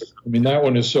on the show. I mean, that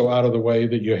one is so out of the way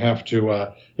that you have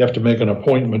to make an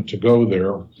appointment to go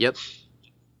there. Yep.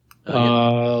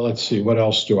 Let's see, what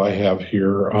else do I have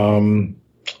here?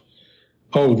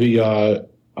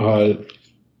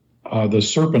 The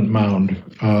Serpent Mound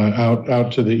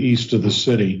out to the east of the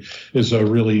city is a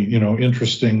really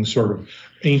interesting sort of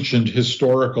ancient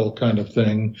historical kind of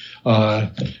thing.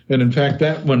 And in fact,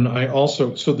 that one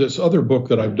so this other book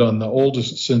that I've done, The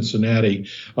Oldest Cincinnati,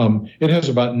 it has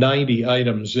about 90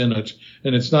 items in it.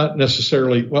 And it's not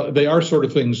necessarily, well, they are sort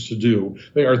of things to do.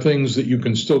 They are things that you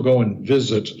can still go and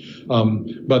visit.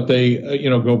 But they,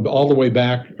 go all the way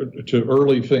back to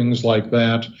early things like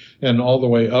that and all the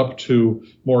way up to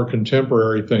more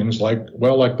contemporary things like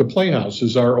the Playhouse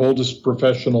is our oldest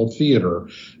professional theater.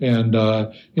 And,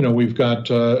 we've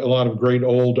got a lot of great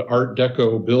old Art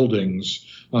Deco buildings.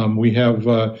 We have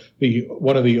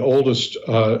one of the oldest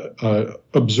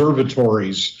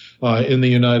observatories in the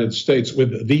United States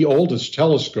with the oldest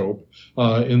telescope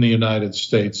in the United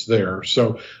States there.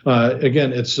 So,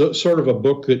 again, it's sort of a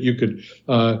book that you could,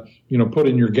 put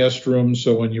in your guest room.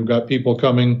 So when you've got people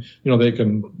coming, they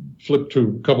can flip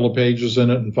to a couple of pages in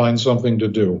it and find something to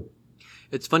do.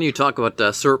 It's funny you talk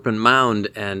about Serpent Mound,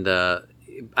 and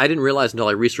I didn't realize until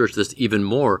I researched this even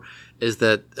more, is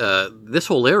that this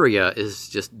whole area is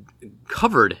just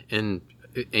covered in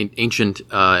ancient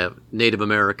Native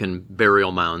American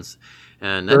burial mounds.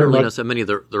 And I didn't really know so many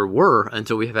there were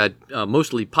until we've had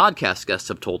mostly podcast guests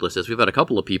have told us this. We've had a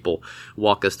couple of people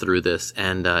walk us through this,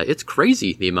 and it's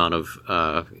crazy the amount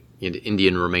of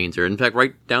Indian remains here. In fact,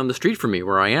 right down the street from me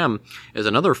where I am is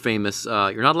another famous,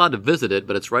 you're not allowed to visit it,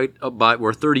 but it's right up by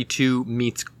where 32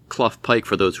 meets Clough Pike,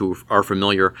 for those who are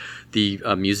familiar. The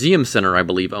Museum Center, I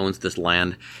believe, owns this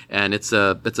land, and it's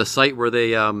a site where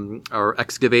they are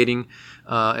excavating,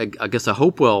 I guess, a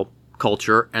Hopewell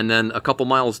culture, and then a couple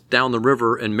miles down the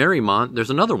river in Marymount, there's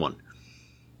another one.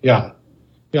 Yeah,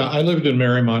 I lived in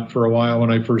Marymount for a while when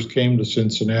I first came to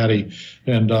Cincinnati,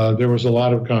 and there was a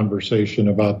lot of conversation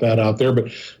about that out there.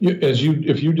 But if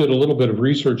you did a little bit of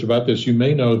research about this, you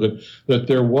may know that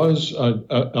there was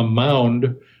a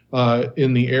mound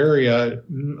in the area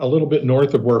a little bit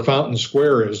north of where Fountain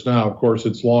Square is now. Of course,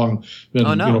 it's long been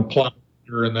plowed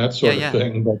and that sort of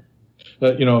thing, but.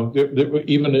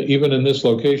 Even in this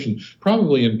location,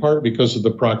 probably in part because of the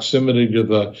proximity to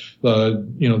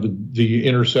the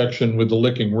intersection with the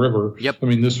Licking River. Yep. I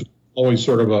mean, this was always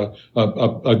sort of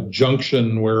a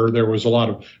junction where there was a lot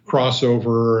of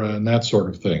crossover and that sort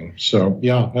of thing. So,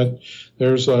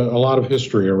 there's a lot of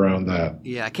history around that.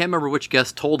 Yeah, I can't remember which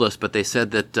guest told us, but they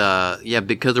said that,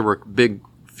 because there were big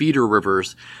feeder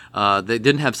rivers, they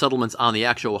didn't have settlements on the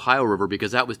actual Ohio River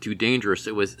because that was too dangerous.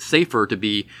 It was safer to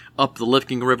be up the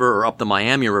Licking River or up the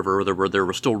Miami River, where there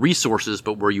were still resources,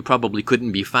 but where you probably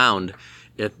couldn't be found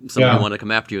if somebody wanted to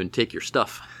come after you and take your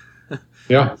stuff.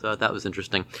 Yeah. So that was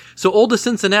interesting. So oldest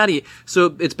Cincinnati,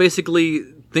 so it's basically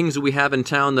things that we have in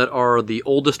town that are the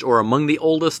oldest or among the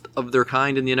oldest of their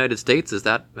kind in the United States. Is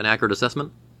that an accurate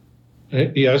assessment?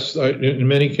 Yes, in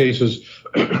many cases,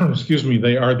 excuse me,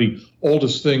 they are the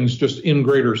oldest things just in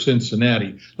greater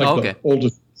Cincinnati, like the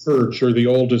oldest church or the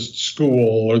oldest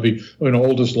school or the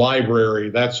oldest library,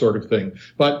 that sort of thing.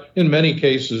 But in many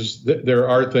cases, there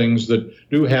are things that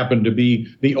do happen to be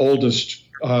the oldest,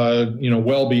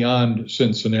 well beyond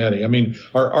Cincinnati. I mean,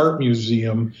 our art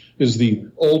museum is the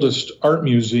oldest art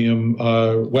museum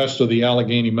west of the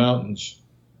Allegheny Mountains.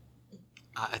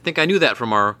 I think I knew that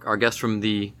from our guest from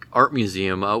the art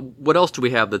museum. What else do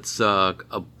we have that's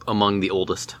among the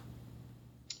oldest?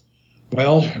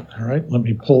 Well, all right, let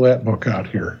me pull that book out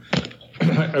here.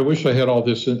 I wish I had all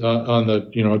this on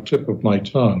the tip of my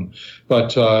tongue,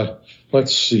 but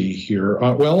let's see here.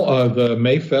 The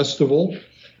May Festival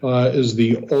is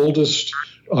the oldest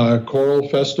choral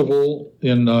festival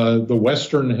in the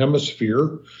Western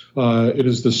Hemisphere. It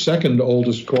is the second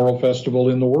oldest choral festival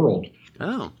in the world.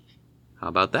 Oh. How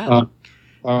about that?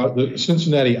 The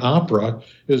Cincinnati Opera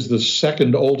is the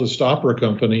second oldest opera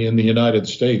company in the United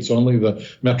States. Only the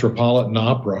Metropolitan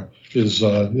Opera is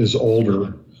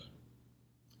older.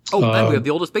 Oh, and we have the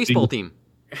oldest baseball team.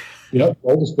 Yep,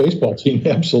 oldest baseball team,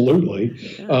 absolutely.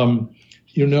 Yeah.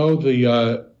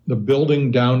 The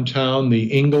building downtown,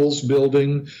 the Ingalls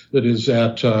building that is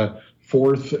at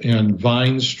 4th and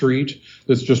Vine Street,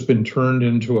 that's just been turned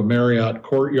into a Marriott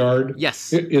Courtyard.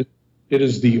 Yes. It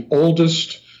is the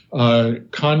oldest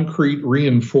concrete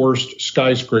reinforced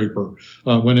skyscraper.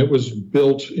 When it was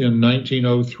built in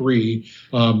 1903,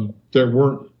 there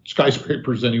weren't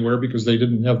skyscrapers anywhere because they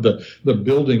didn't have the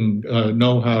building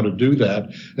know-how to do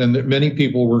that. And that many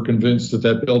people were convinced that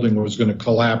that building was going to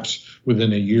collapse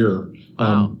within a year.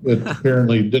 Wow. It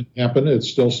apparently didn't happen. It's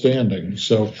still standing.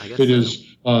 So it is,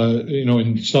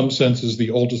 in some senses, the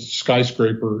oldest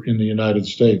skyscraper in the United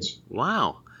States.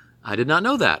 Wow. I did not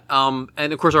know that.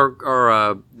 And of course,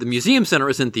 our the museum center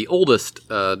isn't the oldest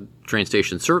train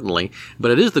station, certainly, but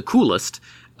it is the coolest.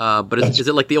 But is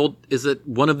it like is it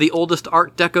one of the oldest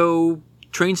Art Deco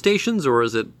train stations, or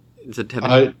is it?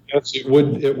 Yes, it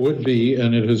would be,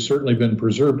 and it has certainly been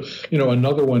preserved.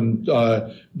 Another one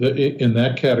in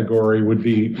that category would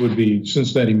be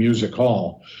Cincinnati Music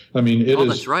Hall. I mean,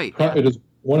 that's right. Yeah. It is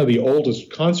one of the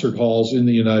oldest concert halls in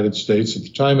the United States. At the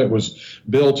time it was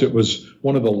built, it was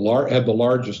one of had the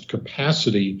largest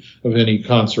capacity of any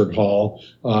concert hall.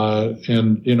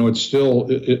 And it's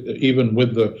still, even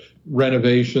with the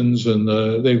renovations and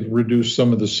they've reduced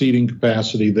some of the seating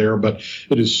capacity there, but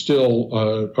it is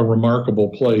still a remarkable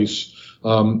place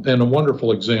and a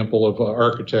wonderful example of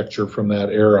architecture from that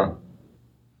era.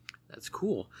 That's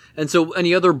cool. And so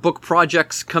any other book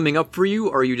projects coming up for you,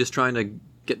 or are you just trying to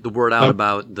get the word out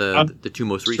about the two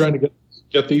most recent? Trying to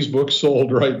get these books sold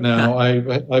right now.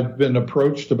 I've been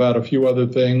approached about a few other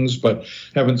things, but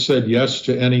haven't said yes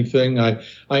to anything. I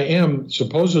am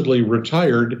supposedly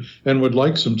retired and would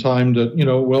like some time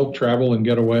to, travel and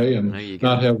get away and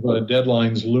not have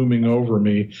deadlines looming over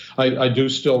me. I do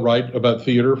still write about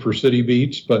theater for City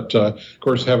Beats, but of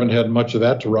course haven't had much of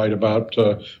that to write about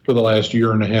for the last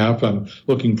year and a half. I'm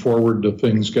looking forward to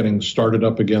things getting started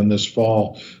up again this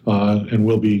fall, and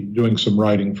we'll be doing some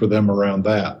writing for them around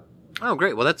that. Oh,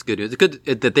 great. Well, that's good news. It's good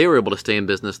that they were able to stay in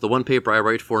business. The one paper I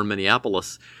write for in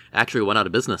Minneapolis actually went out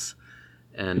of business.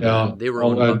 And they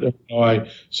were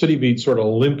City Beat sort of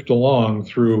limped along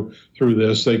through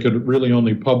this. They could really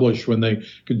only publish when they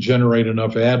could generate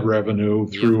enough ad revenue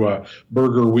through a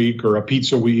Burger Week or a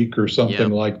Pizza Week or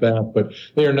something like that. But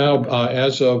they are now,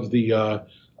 as of the,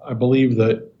 I believe,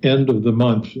 the end of the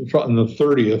month, on the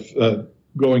 30th,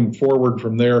 going forward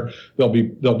from there, they'll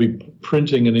be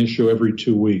printing an issue every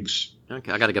 2 weeks.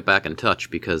 Okay, I got to get back in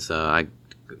touch because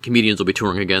comedians will be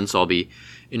touring again, so I'll be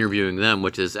interviewing them,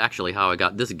 which is actually how I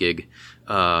got this gig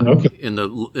in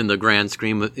the grand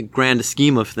scheme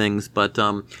of things. But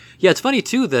it's funny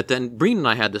too that then Breen and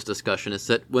I had this discussion. Is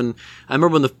that when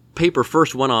the paper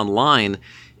first went online,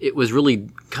 it was really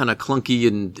kind of clunky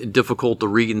and difficult to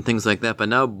read and things like that. But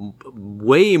now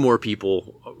way more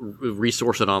people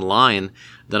resource it online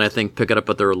than I think pick it up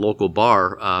at their local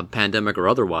bar, pandemic or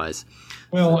otherwise.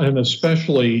 Well, and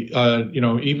especially,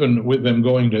 even with them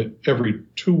going to every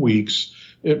 2 weeks,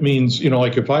 it means,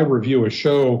 like if I review a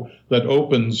show that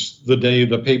opens the day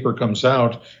the paper comes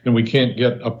out and we can't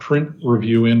get a print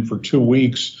review in for 2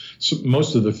 weeks, so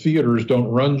most of the theaters don't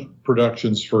run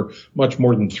productions for much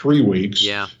more than 3 weeks.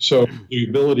 Yeah. So the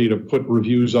ability to put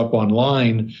reviews up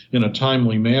online in a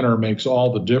timely manner makes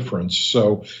all the difference.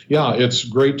 So, it's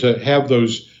great to have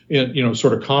those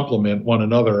sort of complement one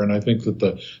another. And I think that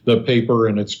the paper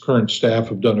and its current staff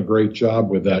have done a great job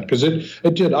with that, because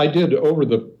I did over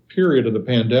the period of the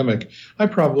pandemic, I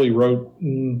probably wrote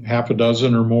half a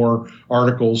dozen or more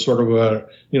articles, sort of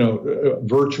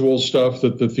virtual stuff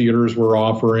that the theaters were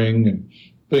offering and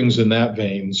things in that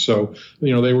vein. So,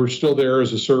 they were still there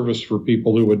as a service for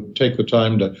people who would take the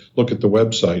time to look at the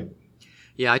website.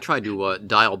 Yeah, I tried to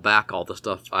dial back all the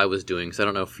stuff I was doing, because I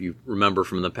don't know if you remember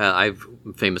from the past,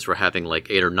 I'm famous for having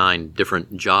like 8 or 9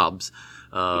 different jobs,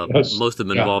 most of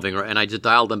them involving, and I just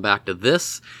dialed them back to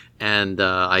this, and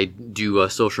I do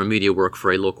social media work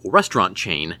for a local restaurant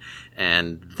chain,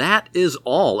 and that is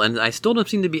all. And I still don't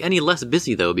seem to be any less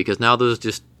busy, though, because now those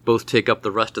just both take up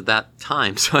the rest of that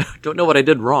time, so I don't know what I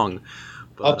did wrong.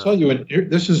 But, I'll tell you,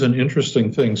 this is an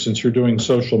interesting thing since you're doing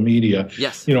social media.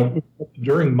 Yes.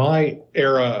 During my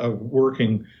era of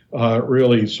working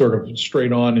really sort of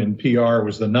straight on in PR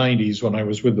was the 90s when I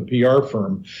was with the PR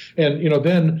firm. And,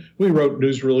 then we wrote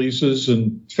news releases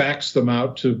and faxed them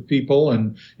out to people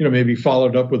and, maybe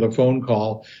followed up with a phone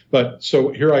call. But so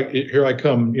here I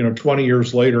come, 20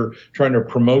 years later trying to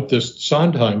promote this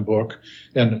Sondheim book.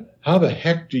 And how the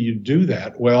heck do you do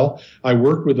that? Well, I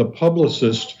worked with a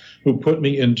publicist who put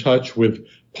me in touch with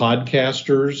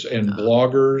podcasters and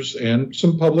bloggers and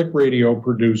some public radio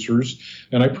producers.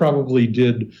 And I probably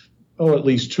did, at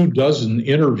least 24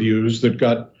 interviews that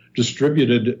got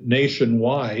distributed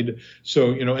nationwide.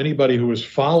 So, anybody who was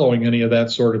following any of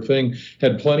that sort of thing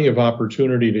had plenty of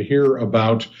opportunity to hear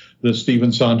about the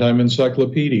Stephen Sondheim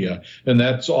Encyclopedia. And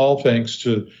that's all thanks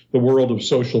to the world of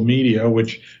social media,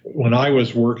 which when I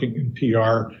was working in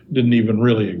PR didn't even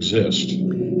really exist.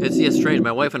 It's strange.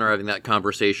 My wife and I are having that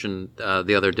conversation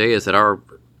the other day, is that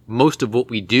most of what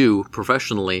we do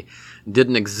professionally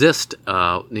didn't exist,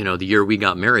 the year we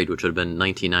got married, which would have been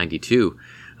 1992.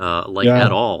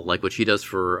 At all. Like what she does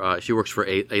she works for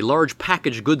a large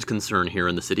packaged goods concern here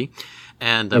in the city.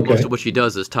 And most of what she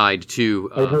does is tied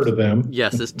to... I've heard of them.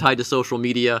 Yes, it's tied to social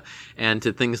media and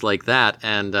to things like that.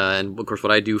 And of course,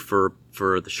 what I do for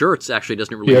the shirts actually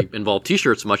doesn't really involve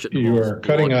T-shirts much. You are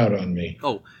cutting out on me.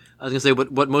 Oh, I was going to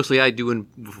say, what mostly I do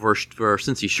for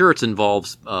Cincy Shirts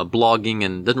involves blogging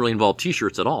and doesn't really involve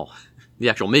T-shirts at all. The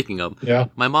actual making of them. Yeah.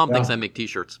 My mom thinks I make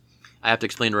T-shirts. I have to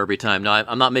explain to her every time. No,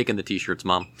 I'm not making the T-shirts,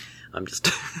 Mom. I'm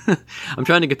just I'm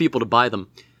trying to get people to buy them.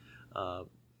 Hey,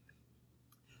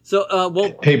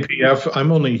 PF,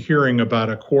 I'm only hearing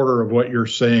about a quarter of what you're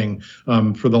saying.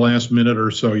 For the last minute or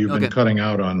so, you've been cutting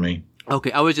out on me.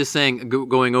 Okay, I was just saying,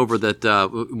 going over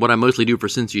that what I mostly do for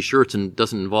Cincy Shirts and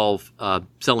doesn't involve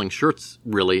selling shirts,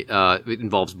 really. It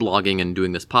involves blogging and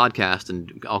doing this podcast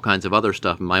and all kinds of other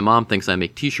stuff. And my mom thinks I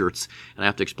make T-shirts, and I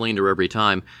have to explain to her every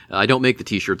time. I don't make the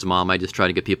T-shirts, Mom. I just try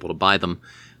to get people to buy them.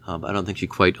 I don't think she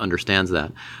quite understands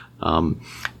that.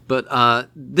 But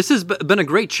this has been a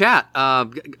great chat.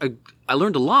 I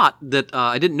learned a lot that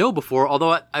I didn't know before,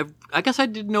 although I guess I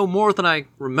did know more than I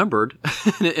remembered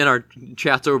in our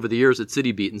chats over the years at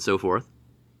City Beat and so forth.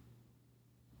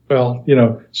 Well,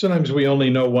 sometimes we only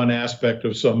know one aspect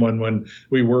of someone when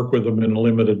we work with them in a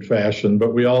limited fashion,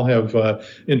 but we all have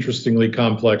interestingly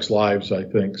complex lives, I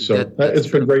think. So it's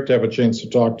been great to have a chance to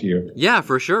talk to you. Yeah,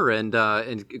 for sure, and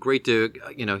great to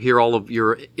hear all of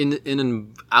your in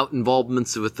and out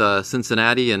involvements with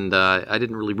Cincinnati, and I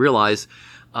didn't really realize.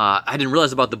 I didn't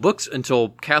realize about the books until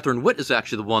Catherine Witt is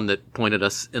actually the one that pointed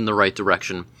us in the right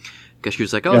direction. Because she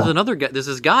was like, there's another guy, there's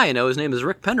this guy I know, his name is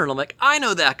Rick Pender. And I'm like, I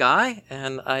know that guy.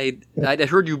 And I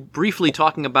heard you briefly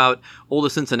talking about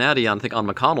Oldest Cincinnati on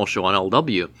McConnell's show on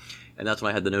LW. And that's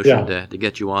when I had the notion to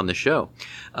get you on the show.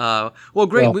 Well,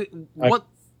 great.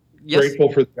 Yes.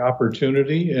 Grateful for the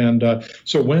opportunity. And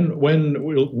so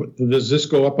when does this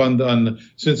go up on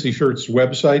Cincy Shirts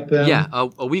website then? Yeah,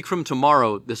 a week from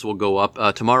tomorrow this will go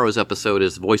up. Tomorrow's episode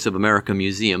is Voice of America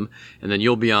Museum, and then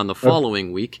you'll be on the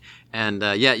following week. And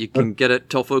you can get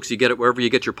it. Tell folks you get it wherever you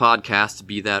get your podcasts,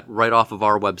 be that right off of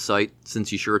our website,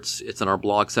 Cincy Shirts. It's in our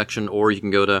blog section, or you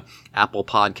can go to Apple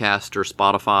Podcast or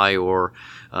Spotify or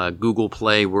Google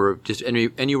Play, where just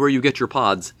anywhere you get your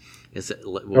pods. Is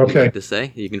what we like to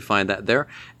say. You can find that there.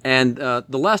 And the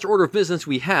last order of business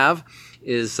we have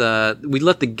is we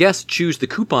let the guests choose the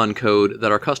coupon code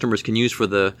that our customers can use for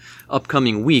the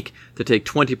upcoming week to take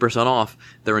 20% off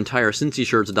their entire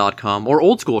CincyShirts.com or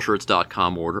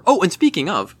OldSchoolShirts.com order. Oh, and speaking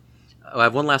of, I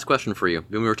have one last question for you.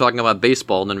 We were talking about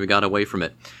baseball, and then we got away from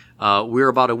it. We're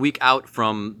about a week out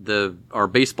from our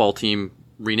baseball team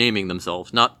renaming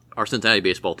themselves. Not our Cincinnati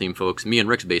baseball team, folks. Me and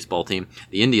Rick's baseball team,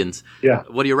 the Indians. Yeah.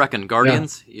 What do you reckon,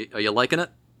 Guardians? Yeah. Are you liking it?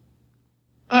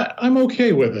 I'm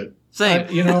okay with it. Same.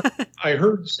 I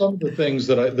heard some of the things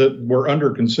that were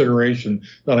under consideration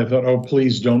that I thought, oh,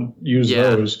 please don't use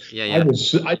those. Yeah.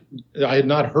 I had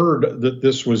not heard that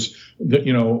this was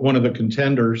one of the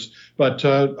contenders, but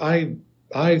I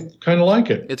kind of like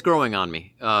it. It's growing on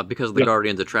me because of the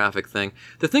Guardians of Traffic thing.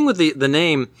 The thing with the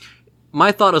name,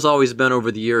 my thought has always been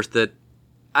over the years that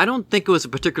I don't think it was a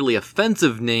particularly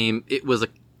offensive name. It was a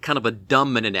kind of a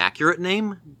dumb and inaccurate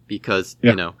name because,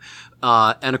 and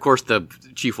of course the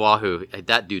Chief Wahoo,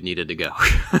 that dude needed to go.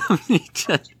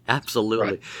 Absolutely.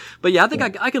 Right. But yeah, I think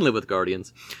I can live with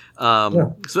Guardians.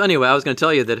 So anyway, I was going to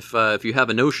tell you that if you have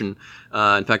a notion,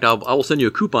 in fact, I will send you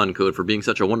a coupon code for being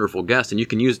such a wonderful guest, and you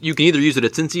can either use it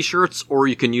at Cincy Shirts or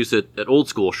you can use it at Old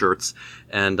School Shirts,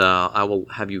 and I will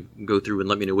have you go through and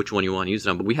let me know which one you want to use it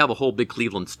on. But we have a whole big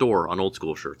Cleveland store on Old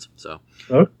School Shirts, so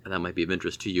that might be of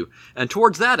interest to you. And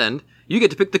towards that end, you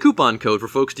get to pick the coupon code for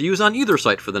folks to use on either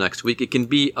site for the next week. It can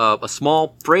be a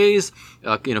small phrase,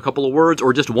 a couple of words,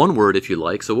 or just one word if you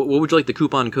like. So what would you like the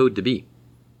coupon code to be?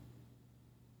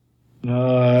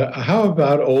 How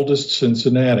about Oldest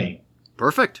Cincinnati?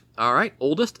 Perfect. All right.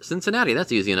 Oldest Cincinnati.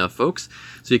 That's easy enough, folks.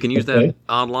 So you can use that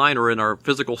online or in our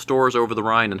physical stores over the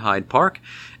Rhine in Hyde Park.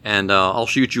 And I'll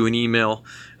shoot you an email,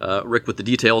 Rick, with the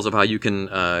details of how you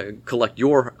can collect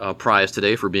your prize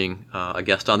today for being a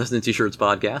guest on the Cincy Shirts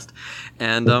podcast.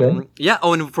 And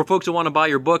and for folks who want to buy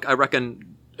your book, I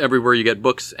reckon everywhere you get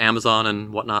books, Amazon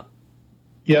and whatnot.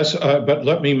 Yes, but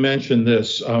let me mention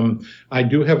this. I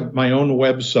do have my own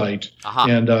website,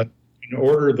 and you can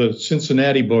order the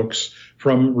Cincinnati books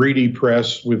from Reedy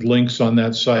Press with links on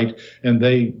that site, and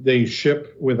they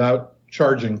ship without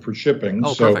charging for shipping.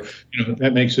 Oh, so perfect.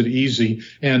 that makes it easy.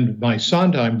 And my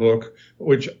Sondheim book,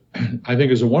 which I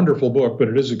think is a wonderful book, but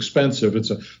it is expensive. It's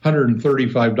a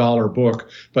 $135 book.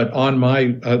 But on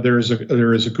my there is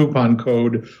a coupon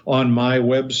code on my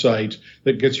website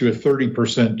that gets you a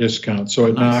 30% discount. So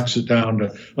it knocks it down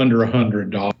to under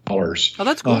 $100. Oh,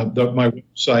 that's cool. My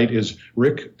website is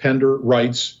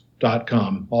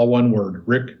rickpenderwrites.com. All one word,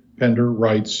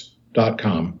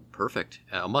 rickpenderwrites.com. Perfect.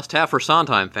 A must-have for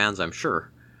Sondheim fans, I'm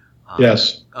sure.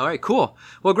 Yes. All right, cool.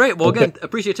 Well, great. Well, again,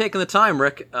 appreciate taking the time,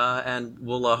 Rick, and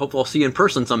we'll hope we'll see you in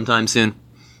person sometime soon.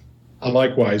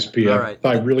 Likewise, Pia. All right.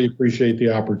 I really appreciate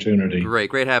the opportunity.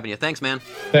 Great having you. Thanks, man.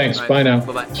 Thanks. All right. Bye now.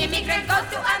 Bye-bye. Immigrants go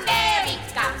to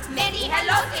America, many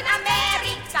hellos in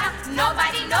America.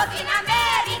 Nobody knows in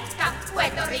America,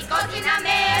 Puerto Rico's in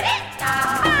America.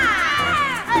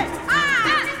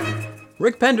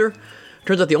 Rick Pender.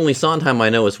 Turns out the only Sondheim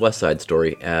I know is West Side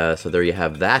Story, so there you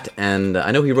have that. And I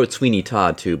know he wrote Sweeney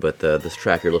Todd too, but this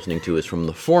track you're listening to is from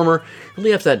the former. It really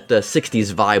has that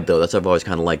 60s vibe though. That's what I've always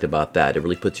kind of liked about that. It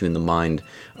really puts you in the mind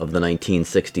of the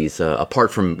 1960s,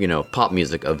 apart from, pop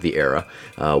music of the era.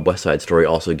 West Side Story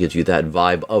also gives you that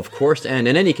vibe, of course. And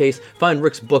in any case, find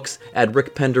Rick's books at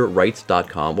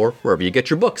rickpenderwrites.com or wherever you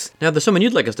get your books. Now, if there's someone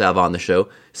you'd like us to have on the show,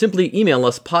 simply email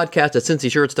us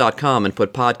podcast@cincyshirts.com and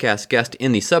put podcast guest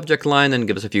in the subject line and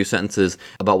give us a few sentences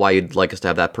about why you'd like us to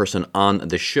have that person on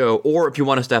the show. Or if you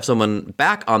want us to have someone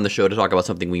back on the show to talk about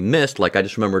something we missed, like I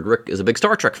just remembered Rick is a big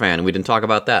Star Trek fan and we didn't talk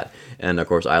about that. And of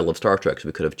course, I love Star Trek, so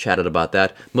we could have chatted about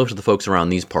that. Most of the folks around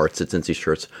these parts at Cincy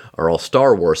Shirts are all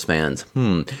Star Wars fans.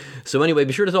 So anyway,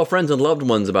 be sure to tell friends and loved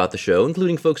ones about the show,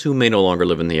 including folks who may no longer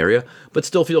live in the area, but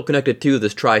still feel connected to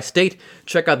this tri-state.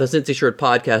 Check out the Cincy Shirt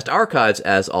podcast archives,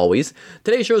 as always.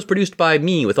 Today's show is produced by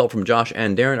me, with help from Josh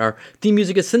and Darren. Our theme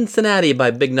music is Cincinnati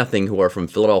by Big Nothing, who are from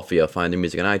Philadelphia. Find their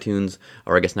music on iTunes,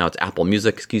 or I guess now it's Apple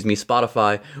Music,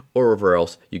 Spotify, or wherever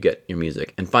else you get your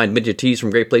music. And find midget tees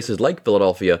from great places like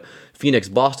Philadelphia, Phoenix,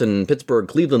 Boston, Pittsburgh,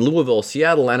 Cleveland, Louisville,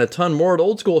 Seattle, and a ton more at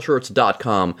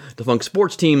oldschoolshirts.com. Defunct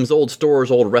sports teams, old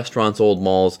stores, old restaurants, old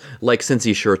malls, like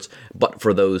Cincy Shirts, but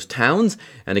for those towns.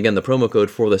 And again, the promo code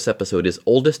for this episode is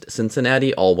Oldest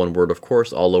Cincinnati, all one word, of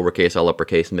course, all lowercase, all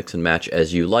uppercase, mix and match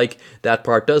as you like. That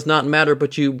part does not matter,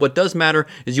 but what does matter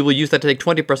is you will use that to take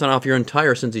 20% off your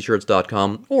entire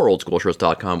cincyshirts.com or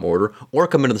oldschoolshirts.com order, or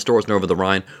come into the stores in Over the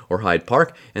Rhine or Hyde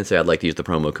Park and say, I'd like to use the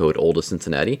promo code Oldest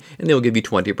Cincinnati, and they'll give you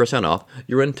 20% off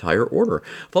your entire order.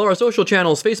 Follow our social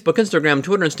channels, Facebook, Instagram,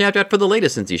 Twitter, and Snapchat for the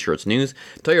latest Cincy Shirts news.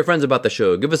 Tell your friends about the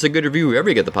show. Give us a good review wherever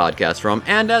you get the podcast from.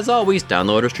 And as always,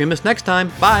 download or stream us next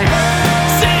time. Bye.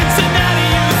 Cincinnati,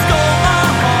 you stole my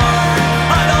heart.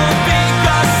 I don't think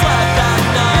I slept that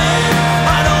night.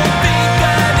 I don't think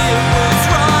that it was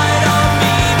right of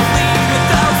me to leave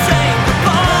without saying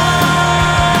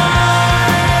goodbye.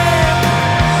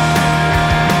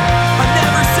 I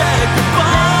never said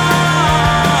goodbye.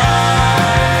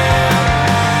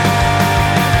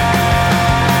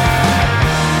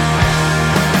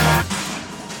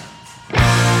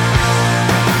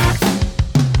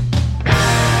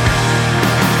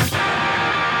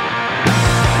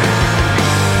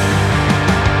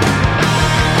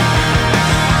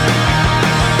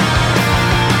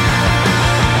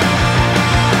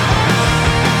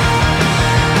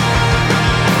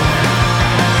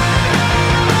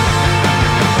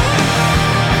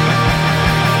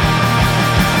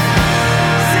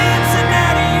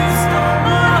 Cincinnati, you stole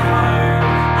my heart.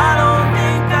 I don't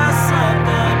think I slept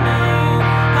that night.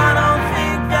 I don't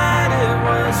think that it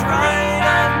was right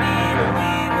of me to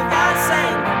leave without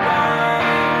saying goodbye.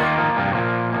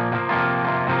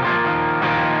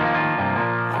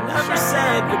 I never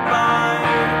said goodbye.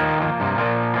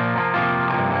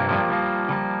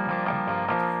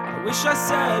 I wish I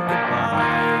said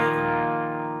goodbye.